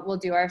 coming out, we'll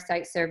do our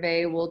site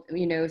survey. We'll,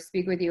 you know,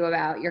 speak with you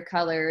about your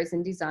colors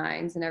and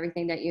designs and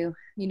everything that you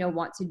know,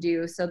 want to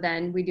do. So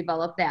then we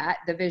develop that,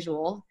 the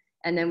visual,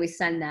 and then we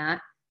send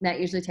that. That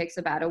usually takes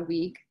about a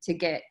week to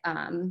get,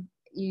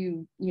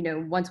 you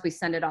know, once we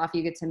send it off,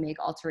 you get to make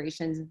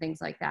alterations and things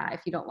like that.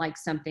 If you don't like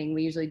something,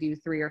 we usually do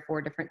 3 or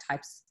 4 different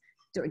types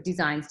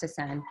designs to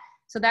send.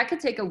 So that could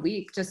take a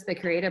week, just the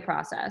creative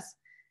process.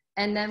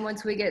 And then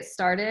once we get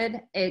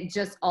started, it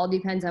just all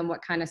depends on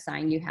what kind of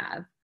sign you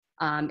have.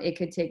 It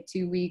could take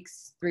 2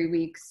 weeks, 3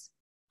 weeks.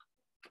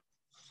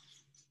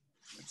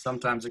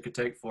 Sometimes it could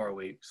take 4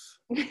 weeks.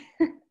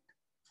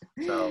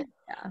 So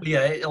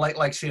yeah,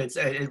 like she had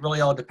said, it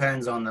really all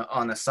depends on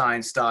the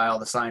sign style,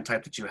 the sign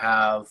type that you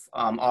have.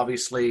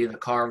 Obviously the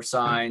carved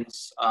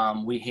signs,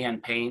 we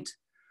hand paint.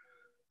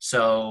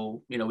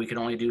 So, you know, we can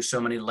only do so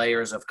many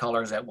layers of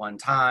colors at one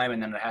time,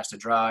 and then it has to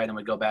dry, and then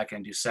we go back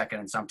and do second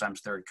and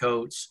sometimes third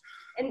coats.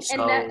 And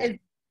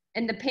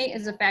the paint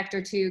is a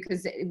factor too,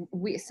 because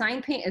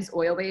sign paint is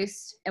oil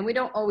based, and we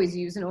don't always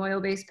use an oil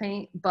based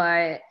paint,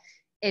 but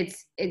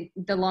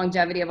the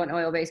longevity of an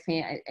oil based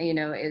paint, you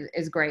know,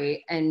 is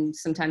great, and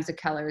sometimes the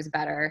color is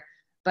better.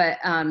 But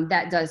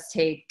that does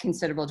take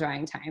considerable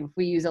drying time. If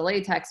we use a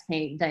latex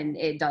paint, then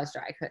it does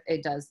dry.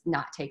 It does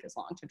not take as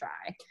long to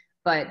dry.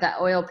 But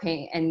the oil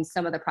paint and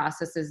some of the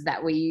processes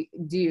that we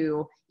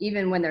do,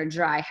 even when they're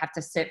dry, have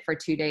to sit for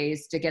 2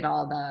 days to get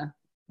all the,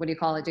 what do you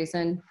call it,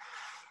 Jason?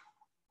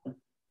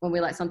 When we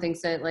let something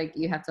sit, like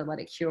you have to let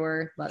it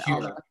cure.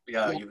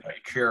 Yeah, you've got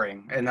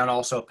curing. And then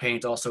also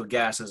paint also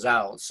gases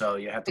out. So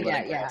you have to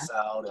let it gas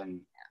out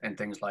and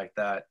things like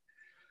that.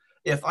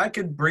 If I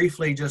could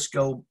briefly just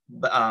go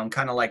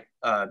kind of like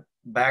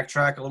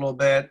backtrack a little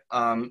bit.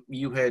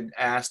 You had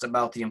asked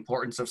about the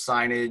importance of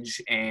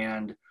signage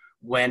and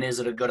when is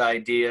it a good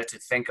idea to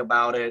think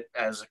about it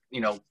as, you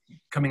know,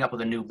 coming up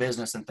with a new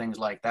business and things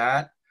like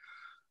that.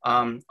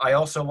 I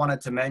also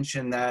wanted to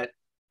mention that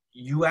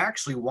you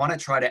actually want to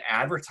try to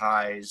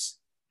advertise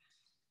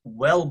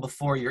well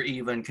before you're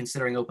even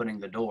considering opening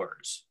the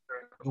doors.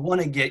 You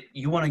want to get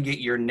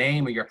your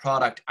name or your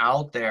product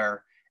out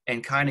there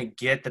and kind of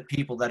get the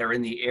people that are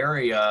in the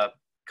area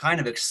kind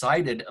of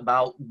excited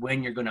about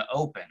when you're going to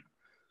open.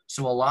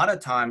 So a lot of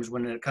times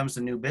when it comes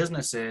to new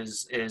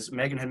businesses, is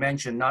Meggan had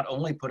mentioned not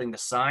only putting the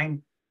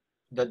sign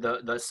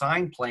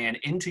plan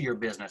into your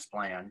business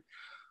plan,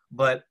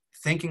 but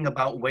thinking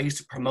about ways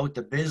to promote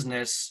the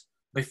business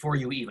before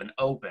you even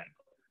open.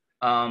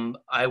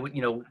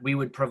 We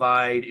would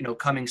provide, you know,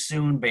 coming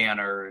soon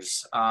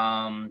banners.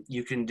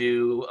 You can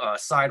do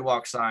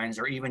sidewalk signs,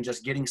 or even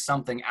just getting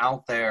something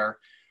out there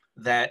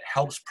that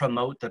helps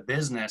promote the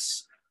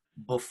business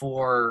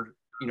before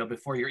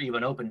you're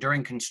even open.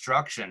 During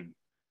construction,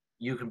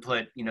 you can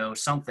put, you know,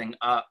 something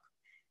up.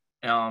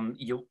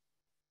 You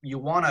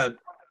want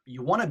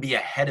to be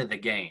ahead of the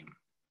game.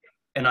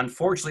 And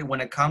unfortunately,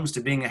 when it comes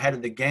to being ahead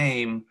of the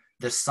game,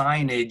 the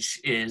signage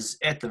is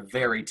at the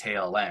very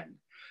tail end.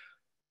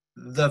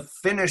 The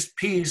finished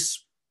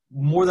piece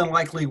more than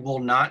likely will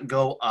not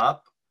go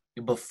up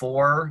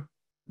before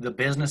the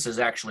business is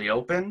actually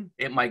open.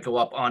 It might go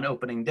up on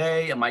opening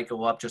day. It might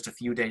go up just a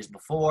few days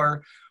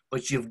before,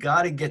 but you've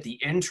got to get the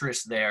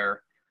interest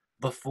there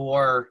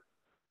before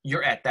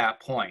you're at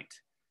that point.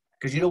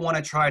 Because you don't want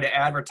to try to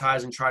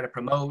advertise and try to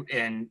promote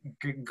and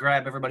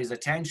grab everybody's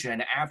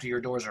attention after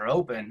your doors are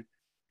open,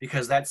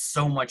 because that's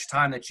so much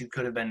time that you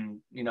could have been,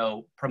 you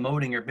know,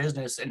 promoting your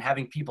business and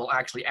having people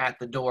actually at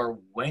the door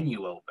when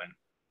you open.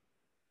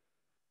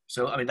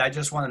 So, I mean, I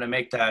just wanted to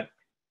make that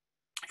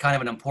kind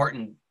of an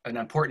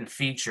important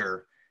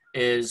feature.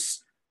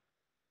 Is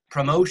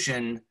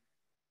promotion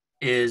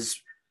is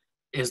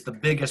the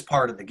biggest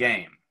part of the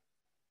game.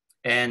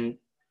 And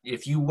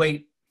if you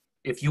wait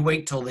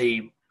till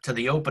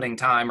the opening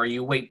time, or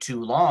you wait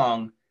too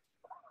long,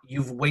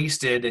 you've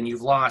wasted and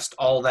you've lost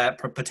all that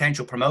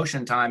potential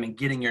promotion time and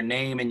getting your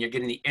name, and you're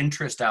getting the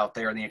interest out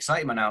there and the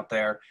excitement out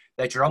there,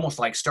 that you're almost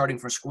like starting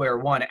from square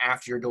one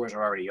after your doors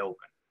are already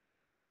open.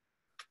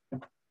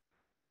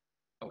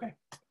 Okay,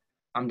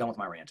 I'm done with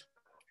my rant.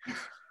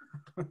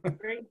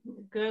 Great.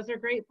 Those are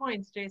great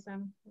points,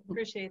 Jason.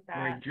 Appreciate that.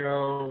 Hi,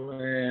 Joe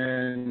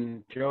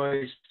and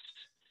Joyce.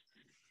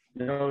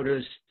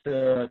 Noticed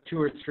 2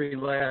 or 3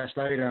 last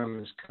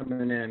items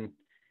coming in.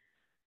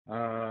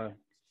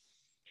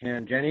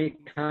 Can Jenny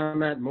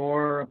comment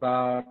more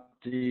about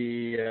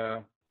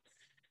the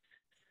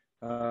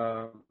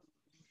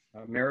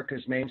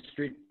America's Main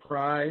Street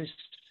Prize?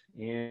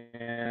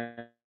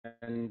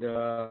 And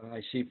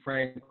I see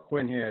Frank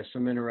Quinn has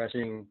some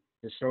interesting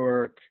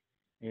historic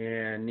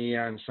and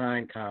neon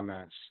sign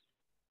comments.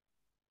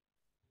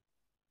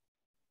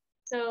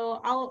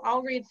 So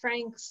I'll read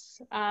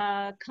Frank's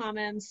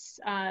comments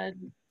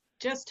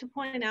just to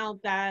point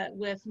out that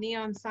with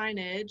neon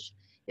signage,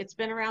 it's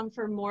been around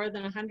for more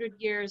than 100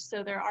 years.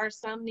 So there are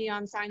some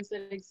neon signs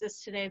that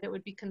exist today that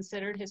would be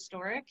considered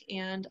historic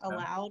and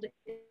allowed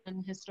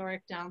in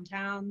historic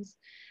downtowns.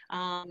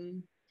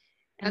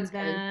 And That's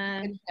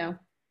then, good to know.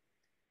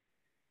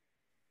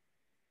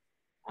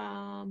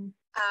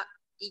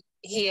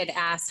 He had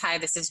asked, hi,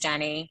 this is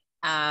Jenny.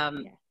 Yeah.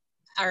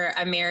 Our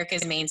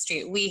America's Main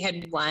Street, we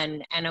had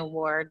won an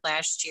award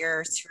last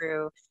year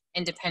through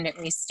Independent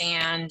We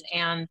Stand,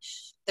 and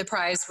the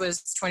prize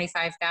was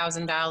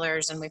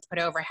 $25,000, and we put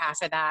over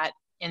half of that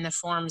in the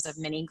forms of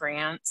mini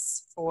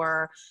grants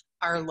for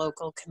our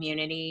local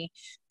community.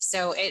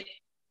 So it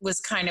was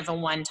kind of a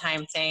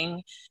one-time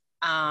thing.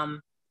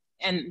 And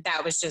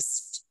that was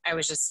just, I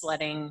was just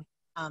letting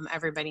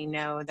everybody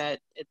know that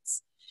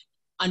it's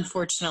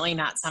unfortunately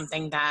not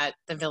something that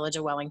the Village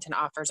of Wellington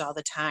offers all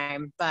the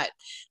time, but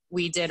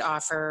we did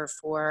offer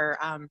for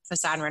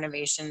facade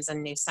renovations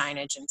and new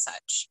signage and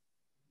such.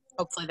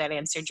 Hopefully that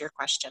answered your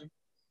question.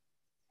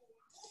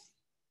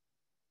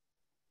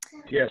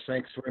 Yes,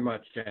 thanks very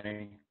much,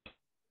 Jenny.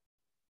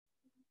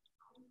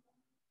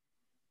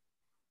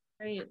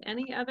 Great.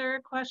 Any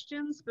other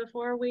questions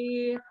before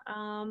we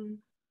sign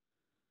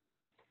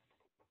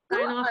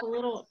off a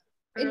little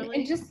early?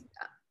 And just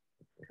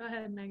go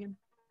ahead, Megan.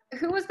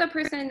 who was the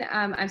person,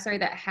 I'm sorry,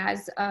 that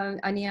has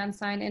a neon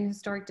sign in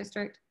Historic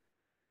District?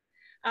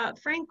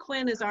 Frank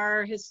Quinn is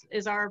our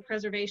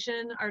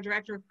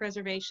director of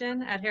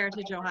preservation at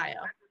Heritage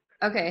Ohio.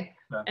 Okay.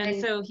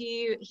 And so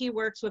he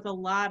works with a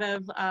lot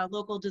of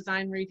local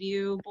design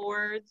review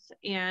boards,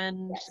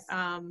 and yes.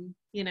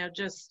 You know,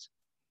 just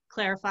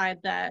clarified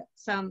that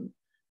some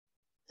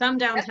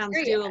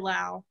downtowns do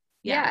allow.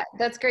 Yeah,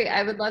 that's great.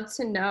 I would love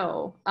to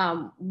know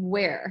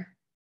where,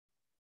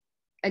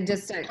 and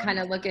just to kind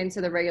of look into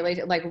the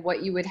regulation, like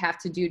what you would have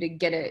to do to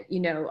get it,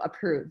 you know,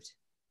 approved.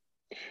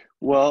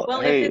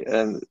 Well, hey,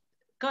 and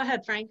go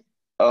ahead, Frank.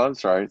 Oh, I'm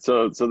sorry.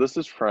 So this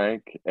is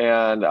Frank,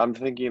 and I'm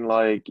thinking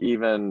like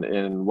even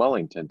in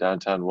Wellington,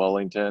 downtown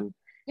Wellington,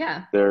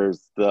 yeah,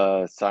 there's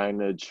the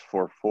signage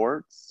for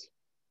forts.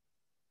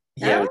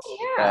 Yeah. Which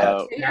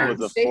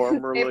was a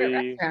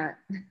formerly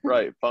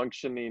right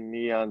functioning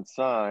neon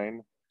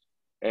sign.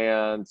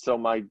 And so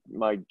my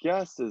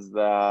guess is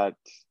that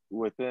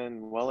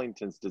within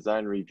Wellington's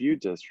design review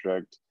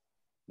district,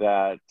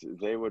 that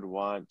they would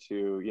want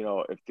to, you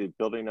know, if the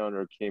building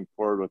owner came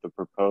forward with a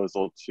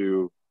proposal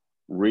to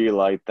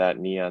relight that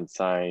neon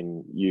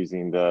sign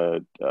using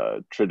the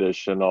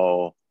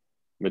traditional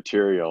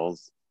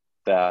materials,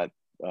 that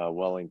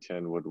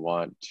Wellington would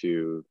want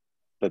to,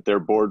 that their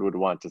board would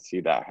want to see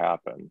that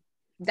happen.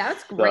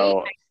 That's great.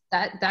 So,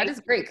 that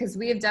is great, because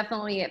we have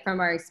definitely, from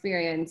our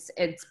experience,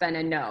 it's been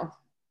a no.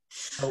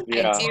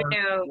 Yeah. I do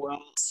know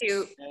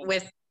too,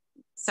 with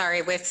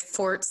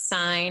Fort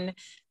sign,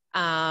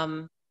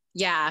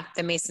 yeah,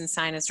 the Mason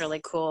sign is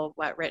really cool,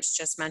 what Rich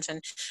just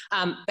mentioned.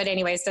 But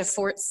anyways, the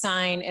Fort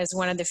sign is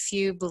one of the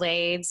few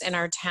blades in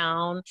our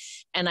town,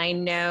 and I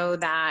know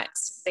that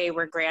they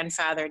were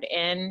grandfathered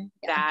in.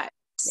 That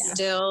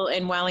still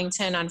in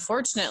Wellington,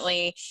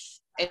 unfortunately,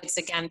 it's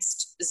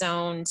against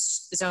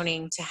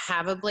zoning to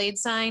have a blade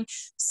sign.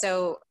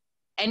 So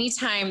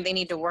anytime they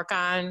need to work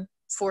on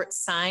Fort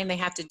sign, they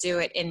have to do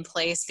it in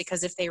place,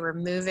 because if they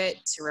remove it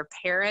to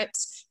repair it,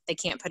 they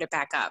can't put it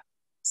back up.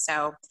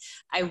 So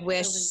I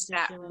wish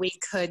that we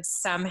could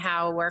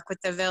somehow work with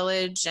the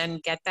village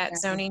and get that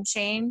zoning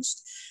changed,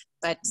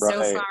 but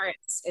so far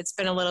it's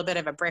been a little bit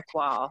of a brick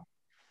wall.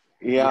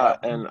 Yeah,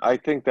 and I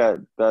think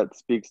that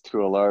speaks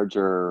to a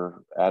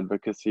larger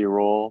advocacy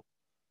role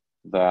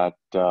that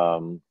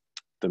the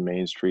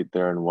Main Street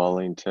there in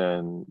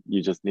Wellington,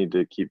 you just need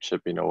to keep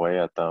chipping away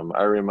at them.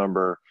 I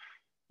remember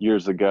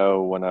years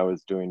ago when I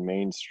was doing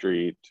Main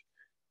Street,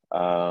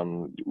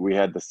 we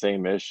had the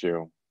same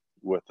issue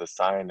with the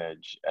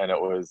signage, and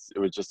it was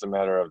just a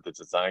matter of the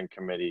design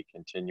committee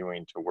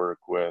continuing to work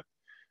with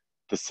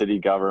the city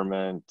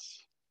government,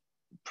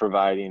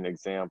 providing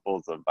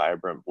examples of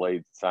vibrant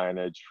blade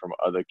signage from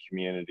other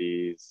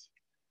communities,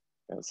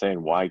 and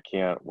saying why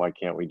can't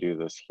we do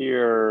this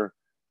here,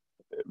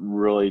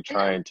 really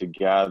trying to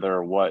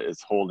gather what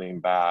is holding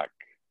back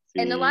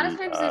the and a lot of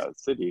times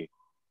city.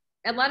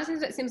 A lot of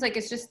times it seems like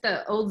it's just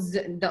the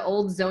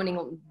old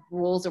zoning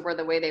rules were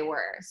the way they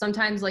were.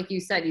 Sometimes, like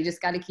you said, you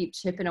just got to keep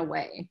chipping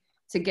away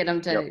to get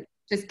them to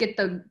just get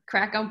the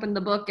crack open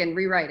the book and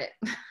rewrite it.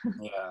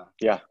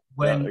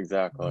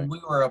 Exactly. When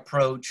we were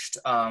approached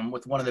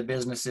with one of the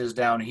businesses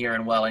down here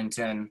in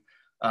Wellington,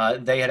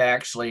 they had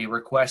actually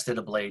requested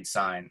a blade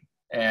sign,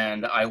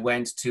 and I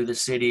went to the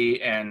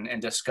city and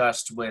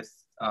discussed with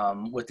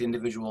the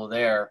individual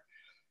there.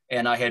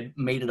 And I had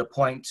made it a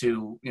point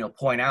to, you know,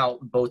 point out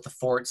both the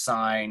Fort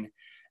sign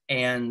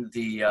and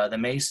the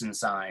Mason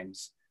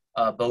signs,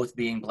 both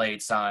being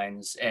blade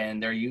signs.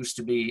 And there used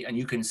to be, and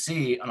you can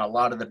see on a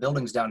lot of the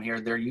buildings down here,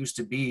 there used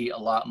to be a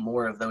lot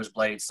more of those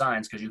blade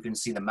signs, because you can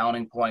see the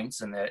mounting points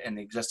in the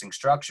existing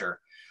structure.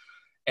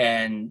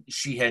 And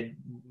she had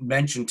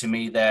mentioned to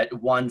me that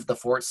the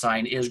Fort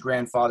sign is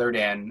grandfathered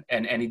in,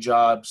 and any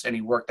jobs,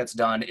 any work that's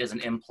done is an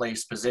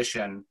in-place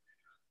position.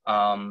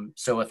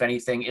 So if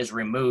anything is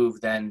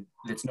removed, then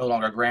it's no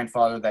longer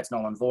grandfathered, that's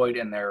null and void,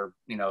 and they're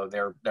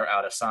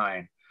out of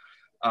sign.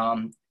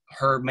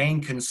 Her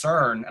main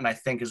concern, and I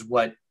think is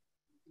what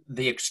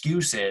the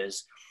excuse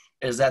is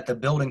that the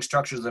building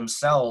structures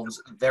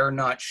themselves, they're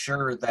not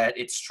sure that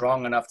it's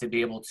strong enough to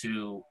be able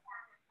to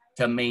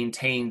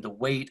maintain the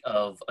weight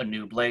of a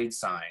new blade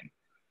sign.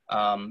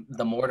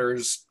 The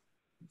mortar's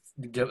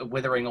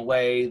withering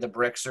away, the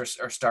bricks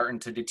are starting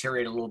to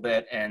deteriorate a little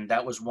bit, and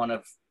that was one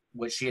of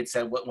what she had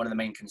said what one of the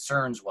main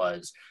concerns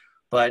was.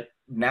 But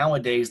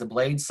nowadays, the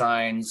blade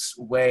signs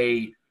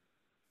weigh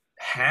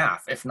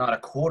half, if not a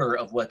quarter,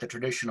 of what the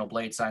traditional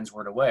blade signs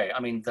were to weigh. I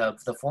mean,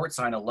 the fort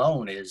sign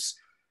alone is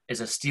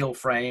a steel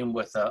frame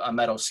with a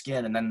metal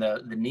skin, and then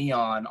the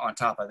neon on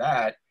top of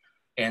that,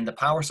 and the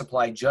power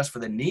supply just for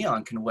the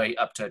neon can weigh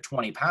up to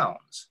 20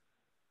 pounds.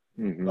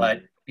 Mm-hmm.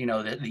 But you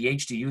know, the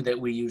HDU that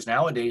we use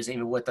nowadays,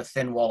 even with the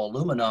thin wall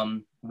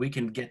aluminum, we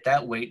can get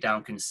that weight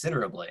down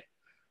considerably.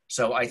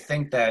 So I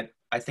think the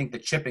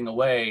chipping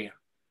away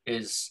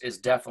is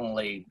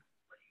definitely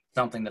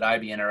something that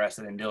I'd be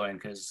interested in doing,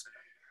 because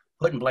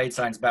putting blade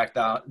signs back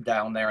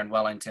down there in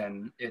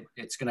Wellington,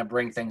 it's going to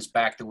bring things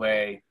back the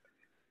way,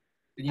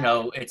 you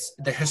know, it's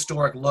the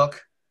historic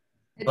look,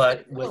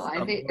 but with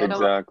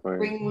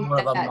exactly more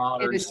of a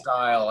modern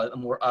style,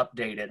 more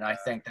updated. And I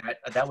think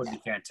that would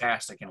be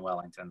fantastic in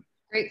Wellington.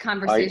 Great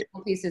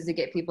conversational pieces to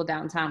get people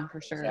downtown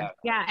for sure. Exactly.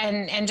 Yeah,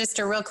 and just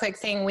a real quick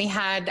thing, we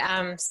had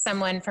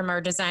someone from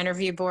our design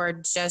review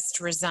board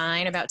just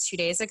resign about 2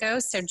 days ago.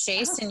 So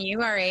Jason,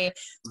 you are a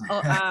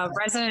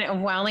resident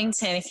of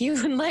Wellington. If you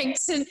would like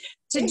to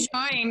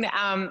join,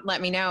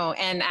 let me know.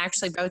 And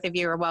actually, both of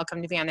you are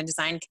welcome to be on the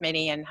design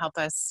committee and help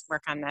us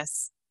work on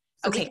this.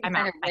 So okay, I'm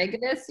kind out. of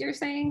rig this, you're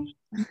saying?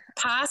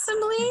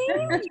 Possibly,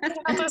 you can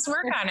help us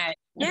work on it.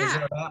 Yeah. Is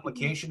there an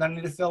application I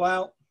need to fill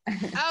out?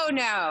 Oh,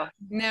 no.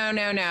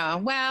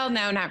 Well,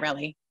 no, not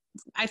really.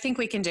 I think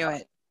we can do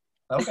it.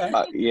 Okay.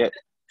 Yeah.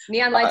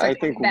 Neon lights are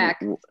coming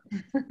back.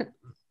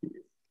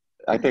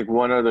 I think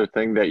one other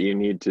thing that you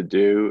need to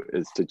do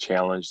is to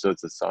challenge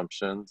those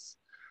assumptions.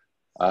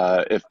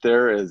 If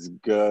there is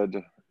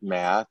good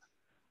math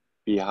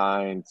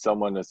behind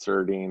someone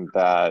asserting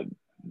that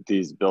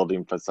these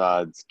building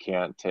facades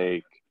can't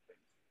take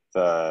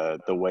the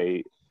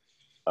weight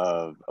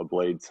of a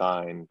blade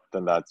sign,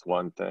 then that's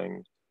one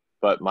thing.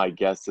 But my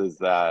guess is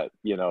that,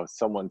 you know,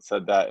 someone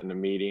said that in a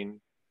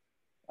meeting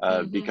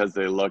because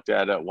they looked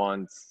at it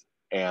once,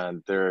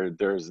 and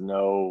there's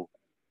no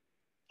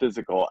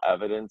physical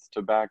evidence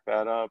to back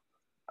that up.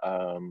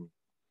 From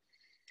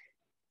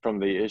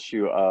the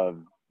issue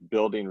of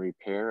building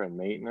repair and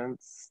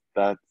maintenance,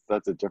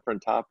 that's a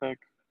different topic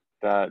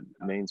that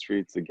Main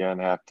Streets again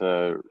have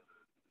to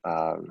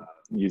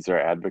use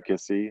their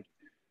advocacy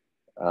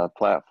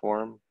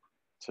platform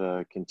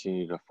to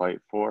continue to fight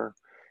for.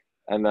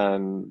 And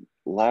then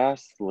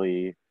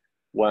lastly,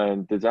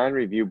 when design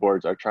review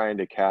boards are trying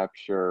to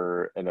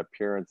capture an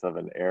appearance of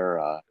an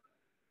era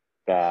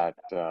that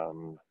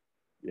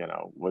you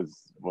know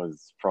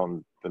was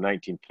from the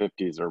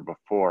 1950s or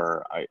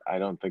before, I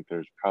don't think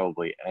there's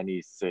probably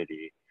any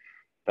city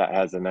that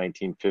has a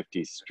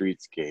 1950s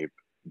streetscape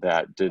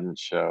that didn't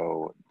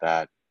show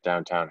that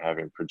downtown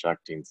having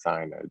projecting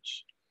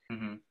signage.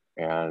 Mm-hmm.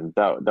 And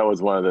that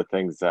was one of the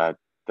things that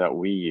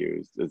we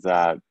used, is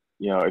that,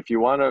 you know, if you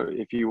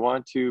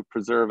want to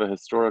preserve a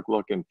historic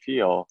look and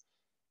feel,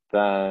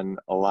 then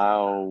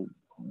allow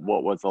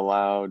what was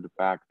allowed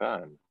back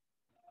then.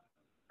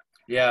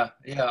 Yeah,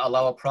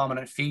 allow a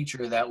prominent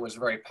feature that was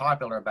very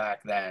popular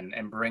back then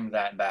and bring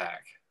that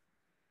back.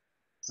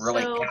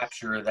 Really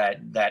capture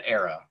that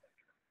era.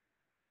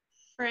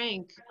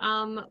 Frank,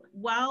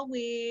 while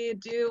we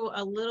do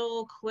a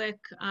little quick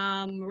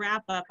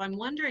wrap up, I'm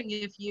wondering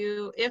if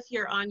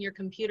you're on your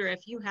computer,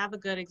 if you have a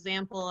good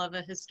example of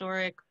a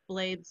historic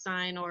blade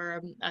sign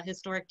or a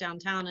historic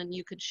downtown, and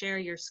you could share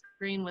your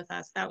screen with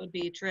us, that would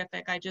be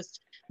terrific. I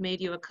just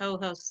made you a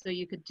co-host so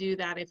you could do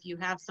that. If you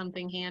have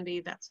something handy,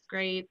 that's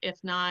great. If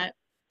not,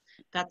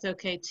 that's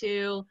okay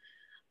too.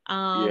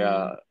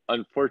 Yeah,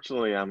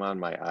 unfortunately, I'm on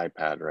my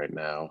iPad right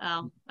now.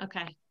 Oh,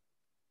 okay.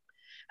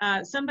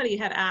 Somebody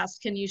had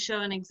asked, can you show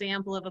an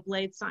example of a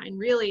blade sign?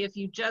 Really, if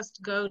you just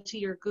go to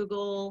your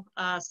Google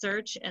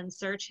search and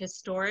search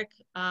historic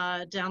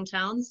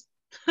downtowns,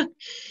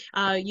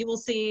 you will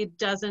see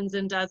dozens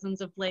and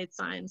dozens of blade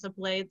signs. A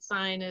blade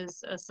sign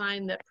is a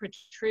sign that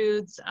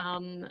protrudes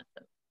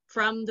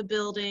from the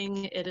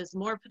building. It is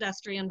more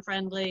pedestrian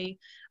friendly.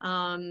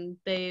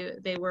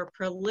 They were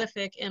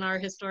prolific in our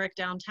historic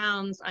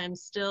downtowns. I'm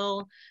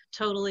still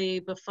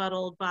totally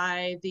befuddled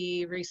by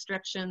the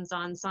restrictions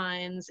on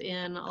signs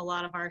in a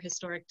lot of our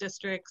historic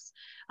districts.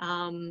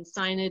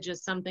 Signage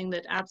is something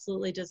that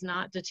absolutely does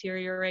not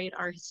deteriorate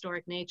our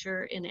historic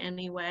nature in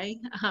any way.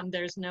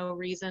 There's no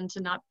reason to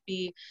not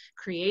be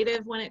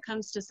creative when it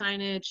comes to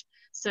signage.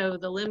 So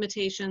the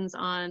limitations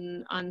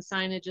on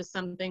signage is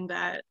something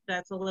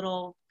that's a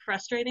little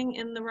frustrating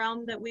in the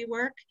realm that we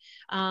work.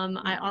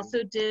 I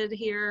also did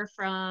hear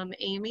from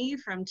Amy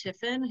from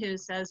Tiffin, who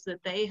says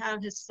that they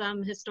have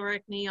some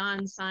historic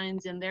neon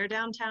signs in their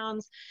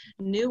downtowns.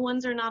 New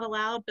ones are not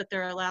allowed, but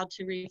they're allowed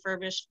to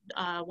refurbish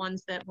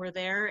ones that were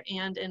there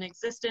and in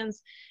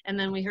existence. And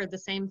then we heard the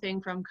same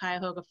thing from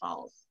Cuyahoga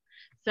Falls.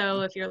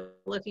 So if you're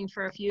looking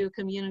for a few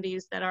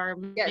communities that are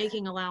Yes.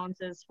 making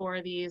allowances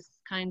for these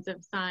kinds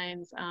of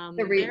signs,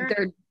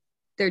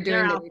 they're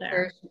doing out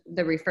there.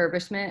 the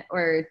refurbishment,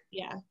 or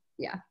yeah.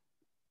 yeah.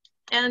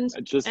 And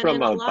just and from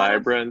in a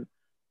vibrant,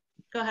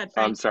 go ahead,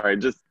 I'm Frank. sorry,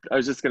 I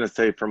was just going to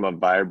say, from a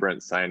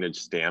vibrant signage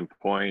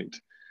standpoint,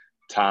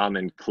 Tom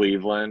in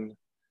Cleveland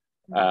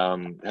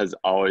has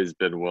always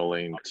been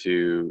willing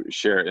to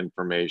share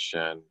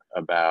information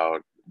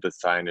about the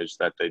signage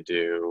that they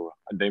do.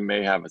 They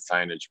may have a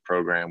signage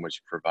program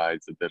which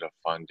provides a bit of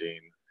funding,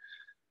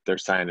 their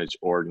signage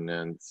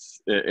ordinance.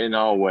 In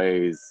all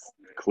ways,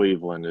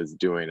 Cleveland is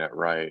doing it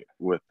right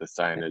with the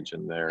signage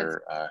in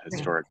their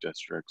historic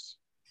districts.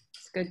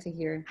 It's good to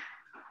hear.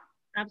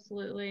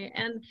 Absolutely.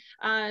 And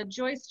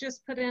Joyce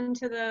just put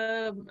into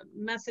the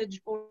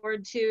message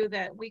board too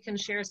that we can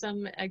share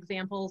some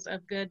examples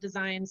of good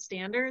design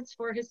standards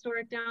for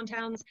historic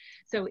downtowns.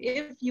 So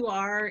if you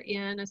are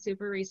in a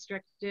super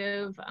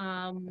restrictive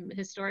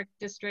historic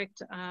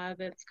district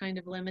that's kind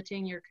of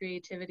limiting your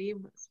creativity,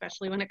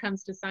 especially when it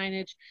comes to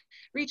signage,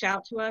 reach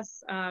out to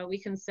us. We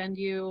can send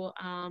you,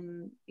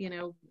 you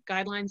know,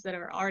 guidelines that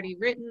are already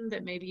written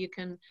that maybe you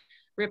can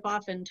rip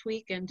off and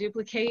tweak and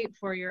duplicate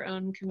for your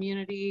own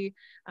community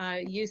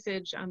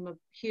usage. I'm a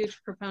huge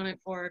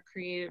proponent for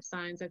creative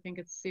signs. I think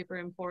it's super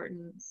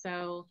important.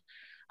 So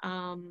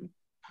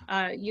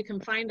you can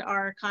find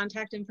our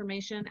contact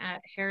information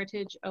at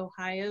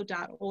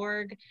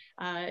heritageohio.org.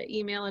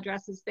 Email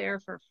addresses there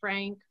for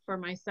Frank, for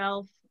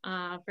myself,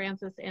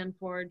 Francis, and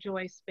for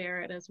Joyce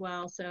Barrett as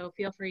well. So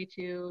feel free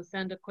to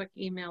send a quick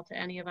email to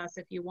any of us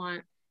if you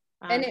want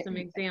some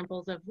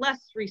examples of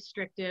less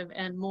restrictive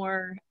and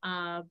more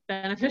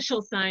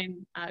beneficial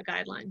sign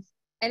guidelines.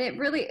 And it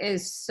really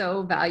is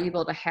so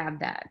valuable to have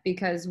that,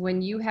 because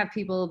when you have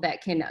people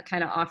that can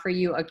kind of offer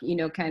you a, you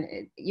know, kind of,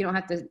 you don't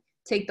have to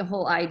take the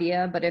whole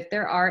idea, but if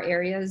there are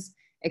areas,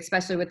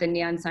 especially with the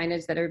neon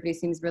signage that everybody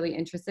seems really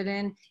interested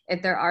in,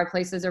 if there are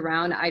places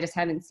around, I just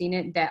haven't seen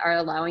it, that are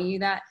allowing you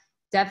that,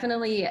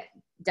 definitely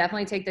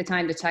take the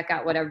time to check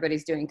out what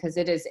everybody's doing, because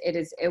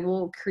it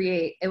will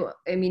create,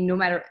 I mean, no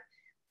matter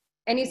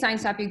any sign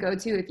shop you go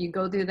to, if you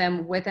go through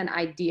them with an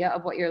idea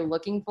of what you're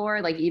looking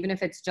for, like even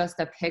if it's just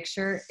a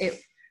picture,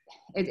 it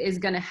is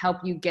going to help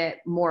you get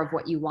more of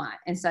what you want,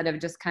 instead of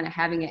just kind of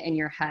having it in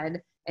your head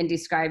and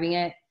describing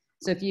it.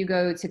 So if you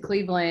go to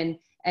Cleveland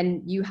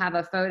and you have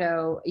a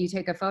photo, you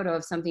take a photo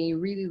of something you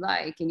really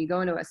like and you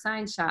go into a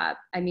sign shop,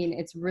 I mean,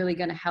 it's really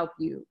going to help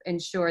you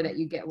ensure that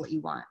you get what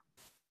you want.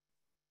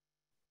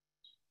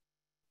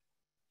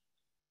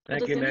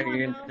 Thank you,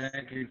 Megan.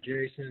 Thank you,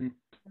 Jason.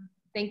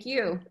 Thank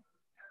you.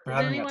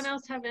 Does anyone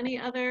else have any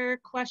other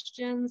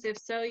questions? If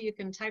so, you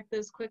can type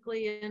those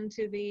quickly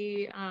into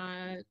the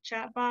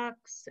chat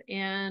box.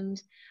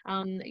 And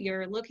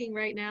you're looking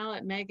right now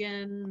at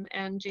Meggan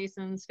and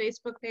Jason's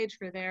Facebook page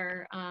for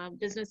their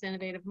business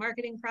innovative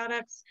marketing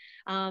products.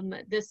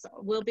 This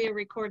will be a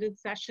recorded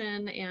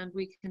session and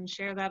we can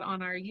share that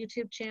on our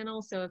YouTube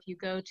channel. So if you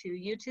go to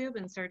YouTube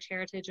and search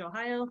Heritage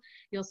Ohio,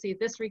 you'll see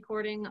this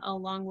recording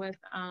along with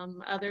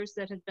others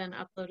that have been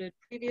uploaded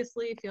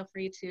previously. Feel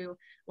free to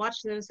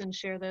watch those and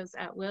share those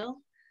at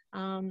will.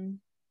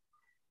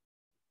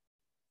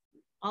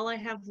 All I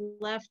have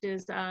left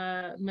is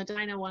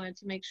Medina wanted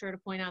to make sure to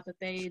point out that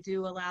they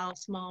do allow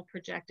small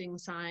projecting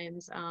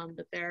signs,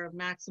 but their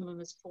maximum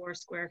is 4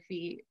 square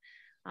feet,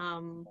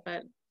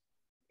 but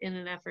in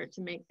an effort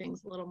to make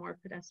things a little more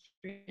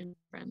pedestrian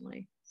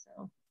friendly.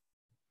 So,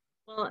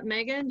 well,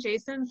 Megan,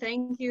 Jason,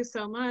 thank you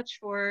so much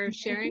for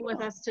sharing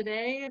with us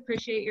today.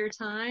 Appreciate your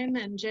time.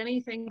 And Jenny,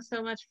 thanks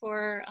so much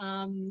for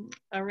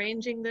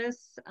arranging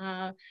this.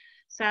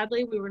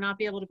 Sadly, we will not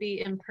be able to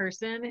be in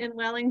person in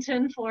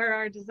Wellington for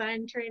our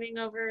design training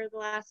over the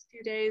last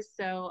few days.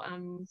 So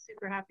I'm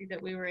super happy that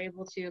we were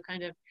able to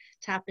kind of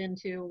tap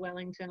into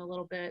Wellington a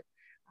little bit.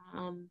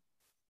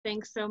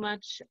 Thanks so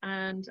much,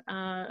 and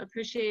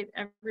appreciate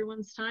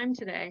everyone's time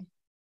today.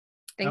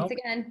 Thanks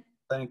again.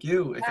 Thank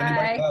you. If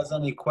anybody has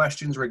any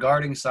questions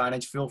regarding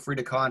signage, feel free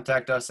to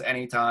contact us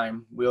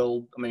anytime.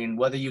 I mean,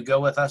 whether you go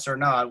with us or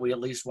not, we at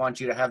least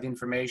want you to have the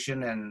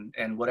information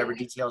and whatever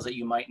details that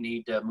you might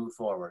need to move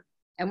forward.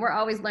 And we're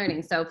always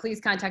learning, so please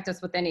contact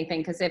us with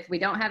anything, because if we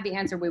don't have the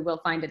answer, we will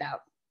find it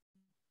out.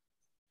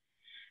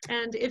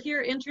 And if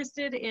you're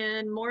interested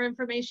in more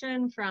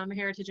information from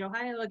Heritage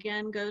Ohio,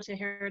 again, go to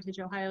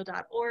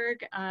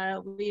heritageohio.org.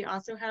 We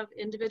also have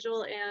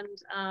individual and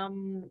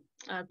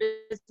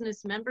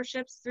business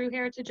memberships through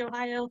Heritage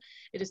Ohio.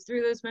 It is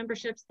through those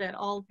memberships that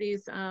all of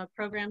these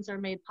programs are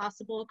made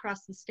possible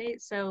across the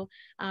state. So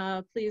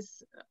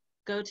please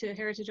go to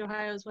Heritage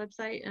Ohio's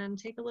website and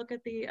take a look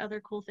at the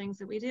other cool things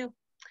that we do.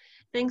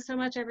 Thanks so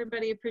much,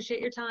 everybody.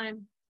 Appreciate your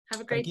time.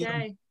 Have a great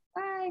day.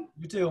 Bye.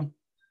 You too.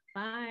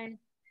 Bye.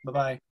 Bye-bye.